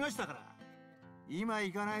キュー呼びましたから。今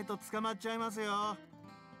行かないと捕まっちゃいますよ。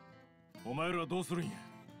お前らはどうするんや。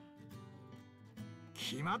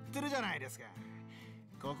決まってるじゃないですか。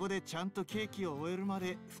ここでちゃんと刑期を終えるま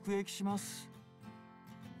で服役します。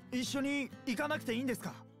一緒に行かなくていいんです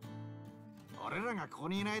か？俺らがここ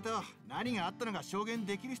にいないと何があったのか証言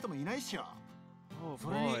できる人もいないっしょ。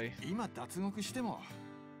それに今脱獄しても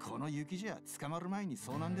この雪じゃ捕まる前に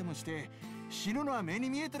遭難でもして死ぬのは目に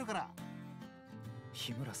見えてるから。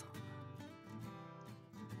日村さん、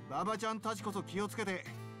ババちゃんたちこそ気をつけて。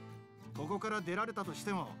ここから出られたとし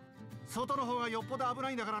ても外の方がよっぽど危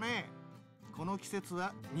ないんだからね。この季節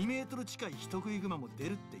は2メートル近い人食いグマも出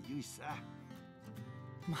るって言うしさ。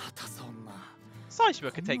またそんな。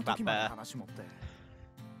Saejima could take that bear. だから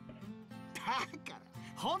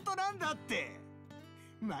本当なんだって。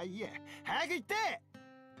まあいいや、早く行って。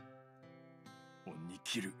恩に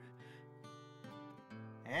切る。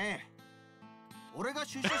ええ、俺が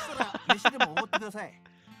出所したら飯でもおごってください。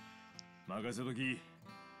任せとき。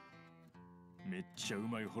めっちゃう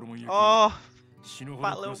まいホルモン焼き。Oh, 死ぬほ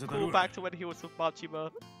that ど little 食わせたるわ。 callback to when he was with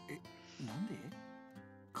Majima. なんで？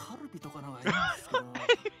カルビとかのがいいんですけど。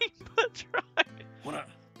ほら。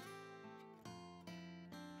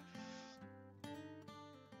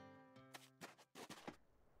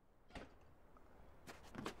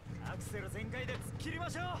アクセル全開で突っ切りま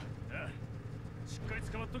しょう。しっかり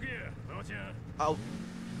捕まっとけや、ババちゃん。Oh,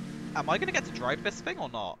 Am I gonna get to drive this thing or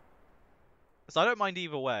not? Because I don't mind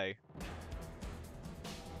either way.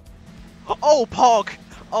 Oh, Pog!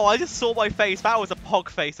 Oh, I just saw my face. That was a Pog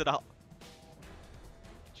face and a...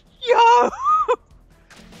 Yo!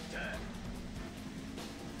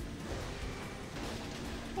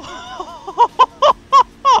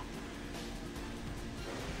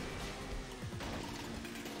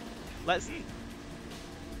 Let's...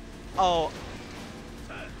 Oh.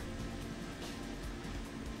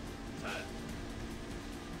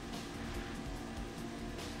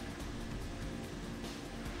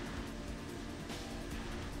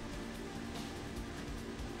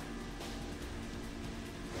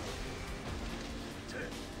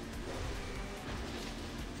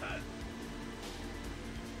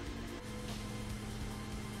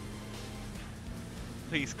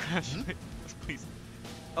 Please crash. Please.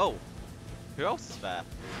 Oh. Who else is there?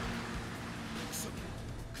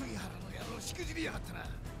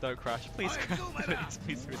 Don't crash. Please crash.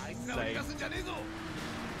 Please, this is insane.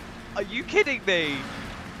 Are you kidding me?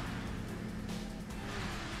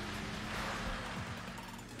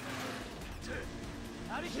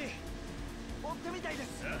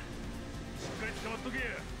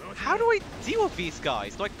 How do I deal with these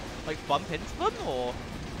guys? Do I like bump into them or?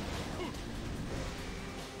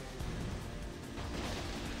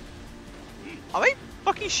 Are they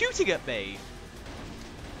fucking shooting at me?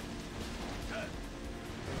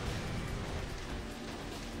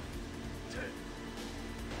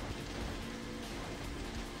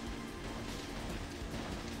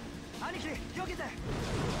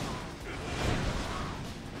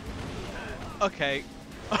 Okay.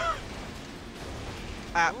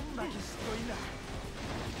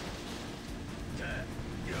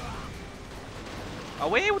 Are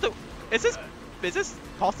we able to? Is this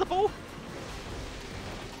possible?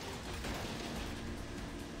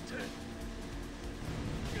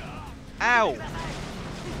 Ow!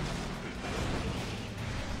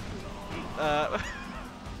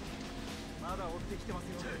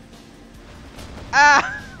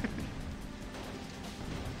 Ah!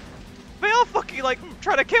 They are fucking like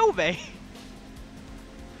trying to kill me.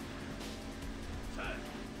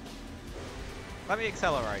 Let me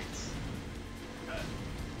accelerate.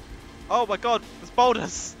 Oh my god, there's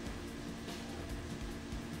boulders.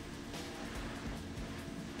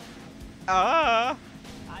 Ah!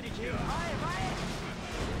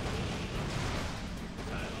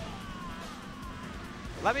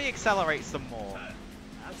 Let me accelerate some more.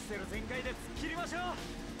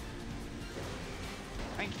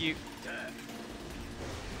 Thank you.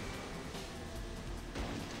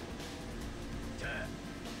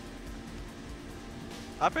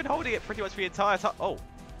 I've been holding it pretty much the entire time. Oh.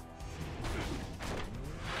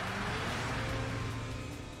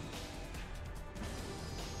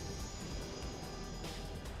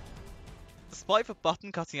 Despite the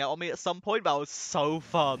button cutting out on me at some point, that was so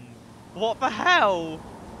fun. What the hell?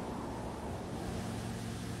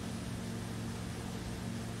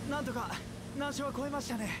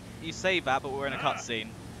 You say that, but we're in a cutscene.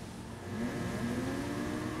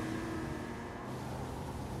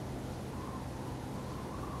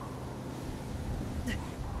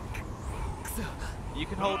 You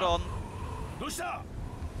can hold on.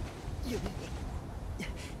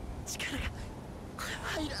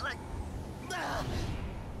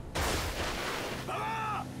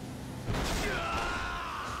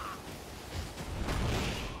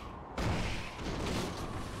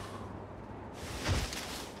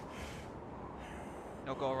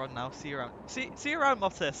 I'll go around now. See you around. See you around,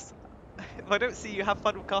 Mottis. If I don't see you, have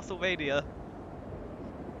fun with Castlevania.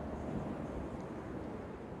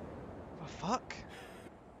 The fuck?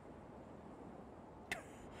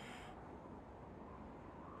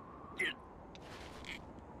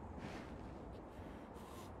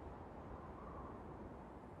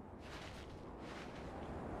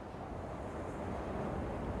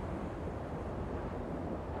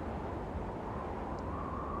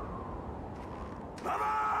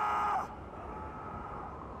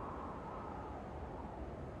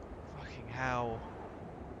 Fucking hell.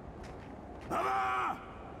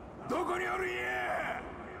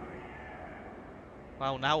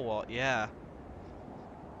 Well, now what? Yeah.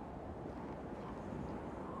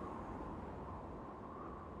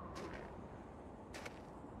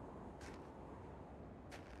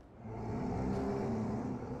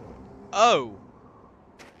 Oh.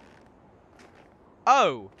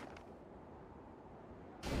 Oh.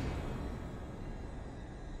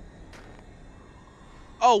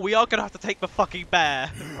 Oh, we are gonna have to take the fucking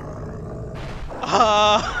bear.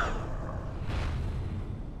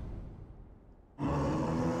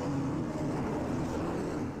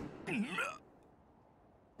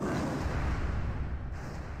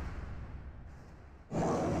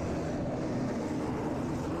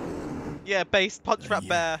 Yeah, base, punch that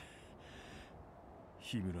bear.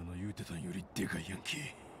 日村の言うてたんよりでかいやん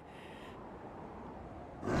け。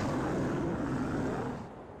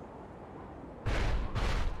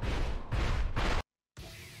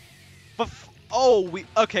Oh,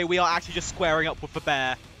 okay, we are actually just squaring up with the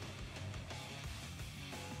bear.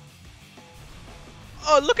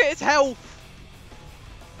 Oh, look at its health!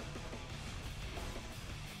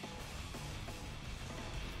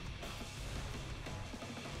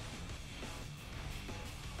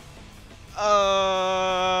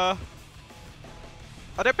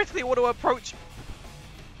 I don't particularly want to approach.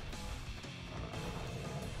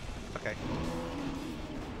 Okay.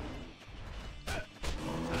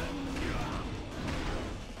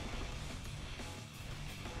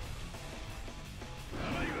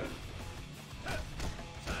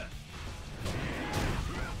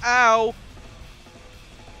 Ow!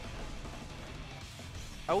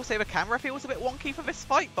 I will say the camera feels a bit wonky for this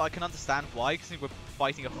fight, but I can understand why, because we're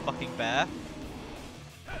fighting a fucking bear.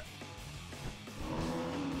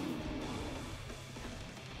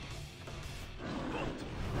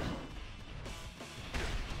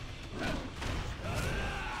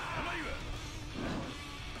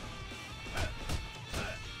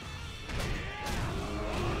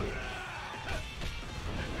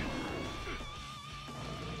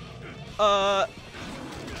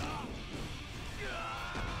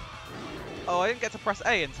 Oh, I didn't get to press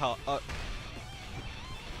A in time.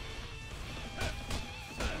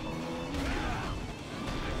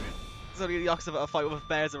 So the Yakuza a fight with a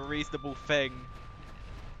bear is a reasonable thing.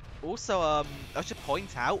 Also, I should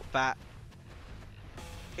point out that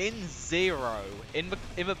in Zero, in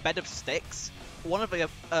the bed of sticks, one of the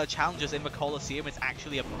challenges in the Colosseum is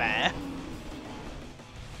actually a bear.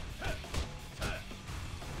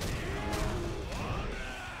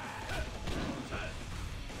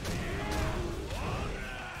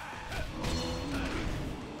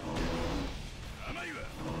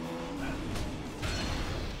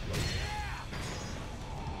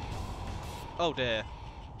 Oh dear.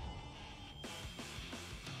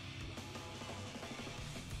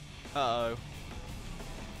 Uh-oh.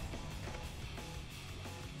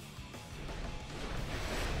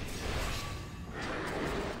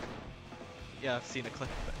 Yeah, I've seen a clip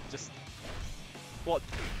of it. Just... What?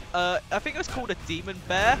 I think it was called a demon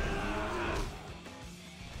bear.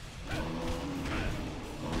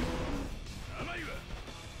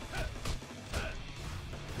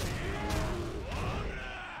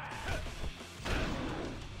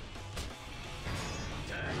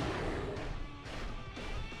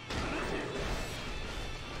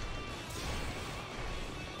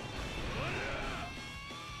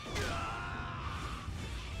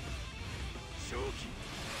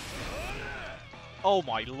 Oh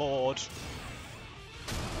my lord.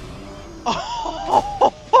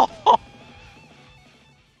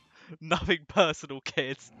 Nothing personal,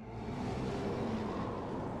 kids.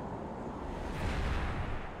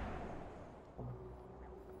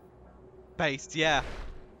 Based, yeah.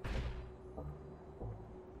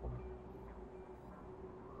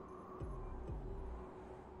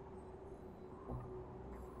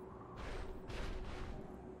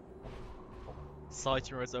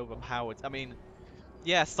 Saitama is overpowered. I mean,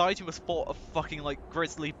 yeah, Saitama fought a fucking, like,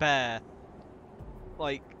 grizzly bear.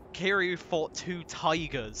 Like, Kiryu fought 2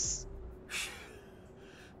 tigers.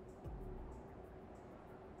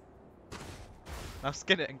 Now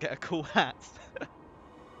skin it and get a cool hat.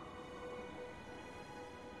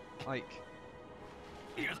 Like,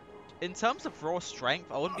 in terms of raw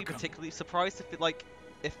strength, I wouldn't be particularly surprised if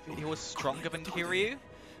if he was stronger than Kiryu.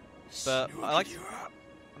 But I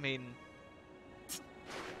mean,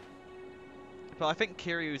 but I think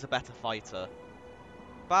Kiryu's a better fighter.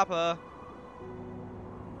 Baba.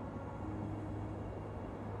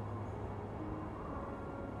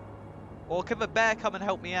 Or can the bear come and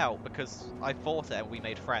help me out? Because I fought it and we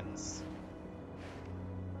made friends.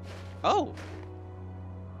 Oh!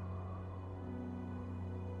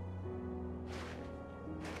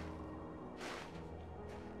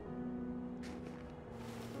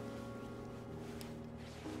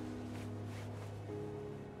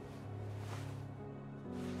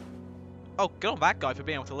 Oh, good on that guy for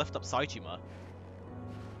being able to lift up Saitama.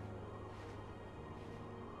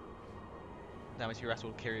 Damage he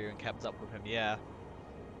wrestled Kiryu and kept up with him, yeah.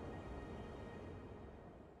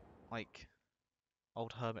 Like,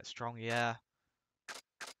 old hermit strong, yeah.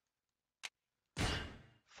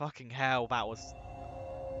 Fucking hell, that was...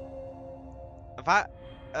 That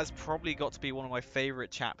has probably got to be one of my favourite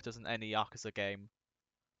chapters in any Yakuza game.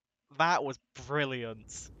 That was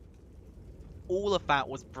brilliant. All of that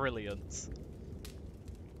was brilliant.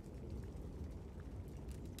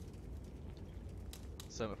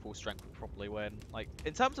 Yakuza at full strength would probably win. Like,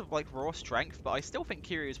 in terms of like raw strength, but I still think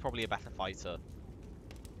Kiryu is probably a better fighter.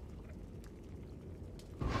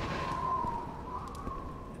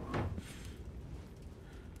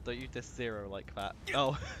 Don't you diss Zero like that?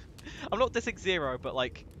 Oh, I'm not dissing Zero, but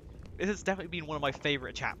like, this has definitely been one of my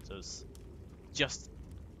favorite chapters, just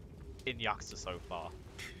in Yakuza so far.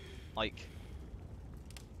 Like,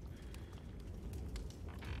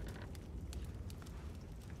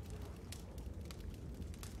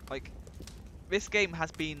 this game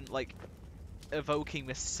has been like evoking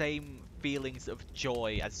the same feelings of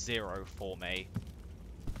joy as Zero for me,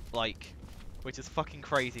 like, which is fucking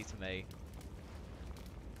crazy to me.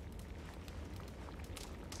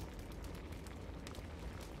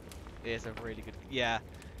 It is a really good, yeah.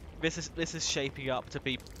 This is shaping up to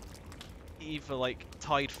be either like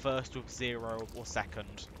tied first with Zero or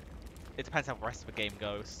second. It depends how the rest of the game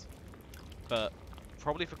goes, but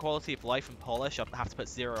probably for quality of life and polish, I'd have to put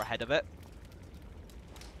Zero ahead of it.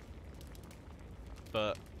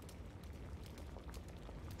 But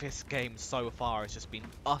this game so far has just been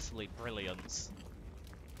utterly brilliant.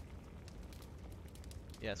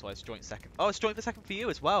 Yeah, so it's joint second. Oh, it's joint for second for you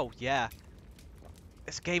as well. Yeah,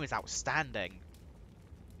 this game is outstanding.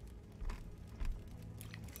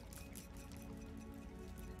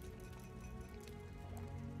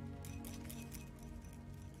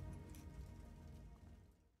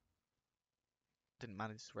 Didn't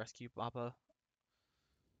manage to rescue Baba.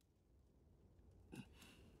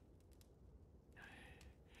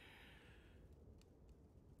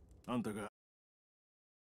 あんたが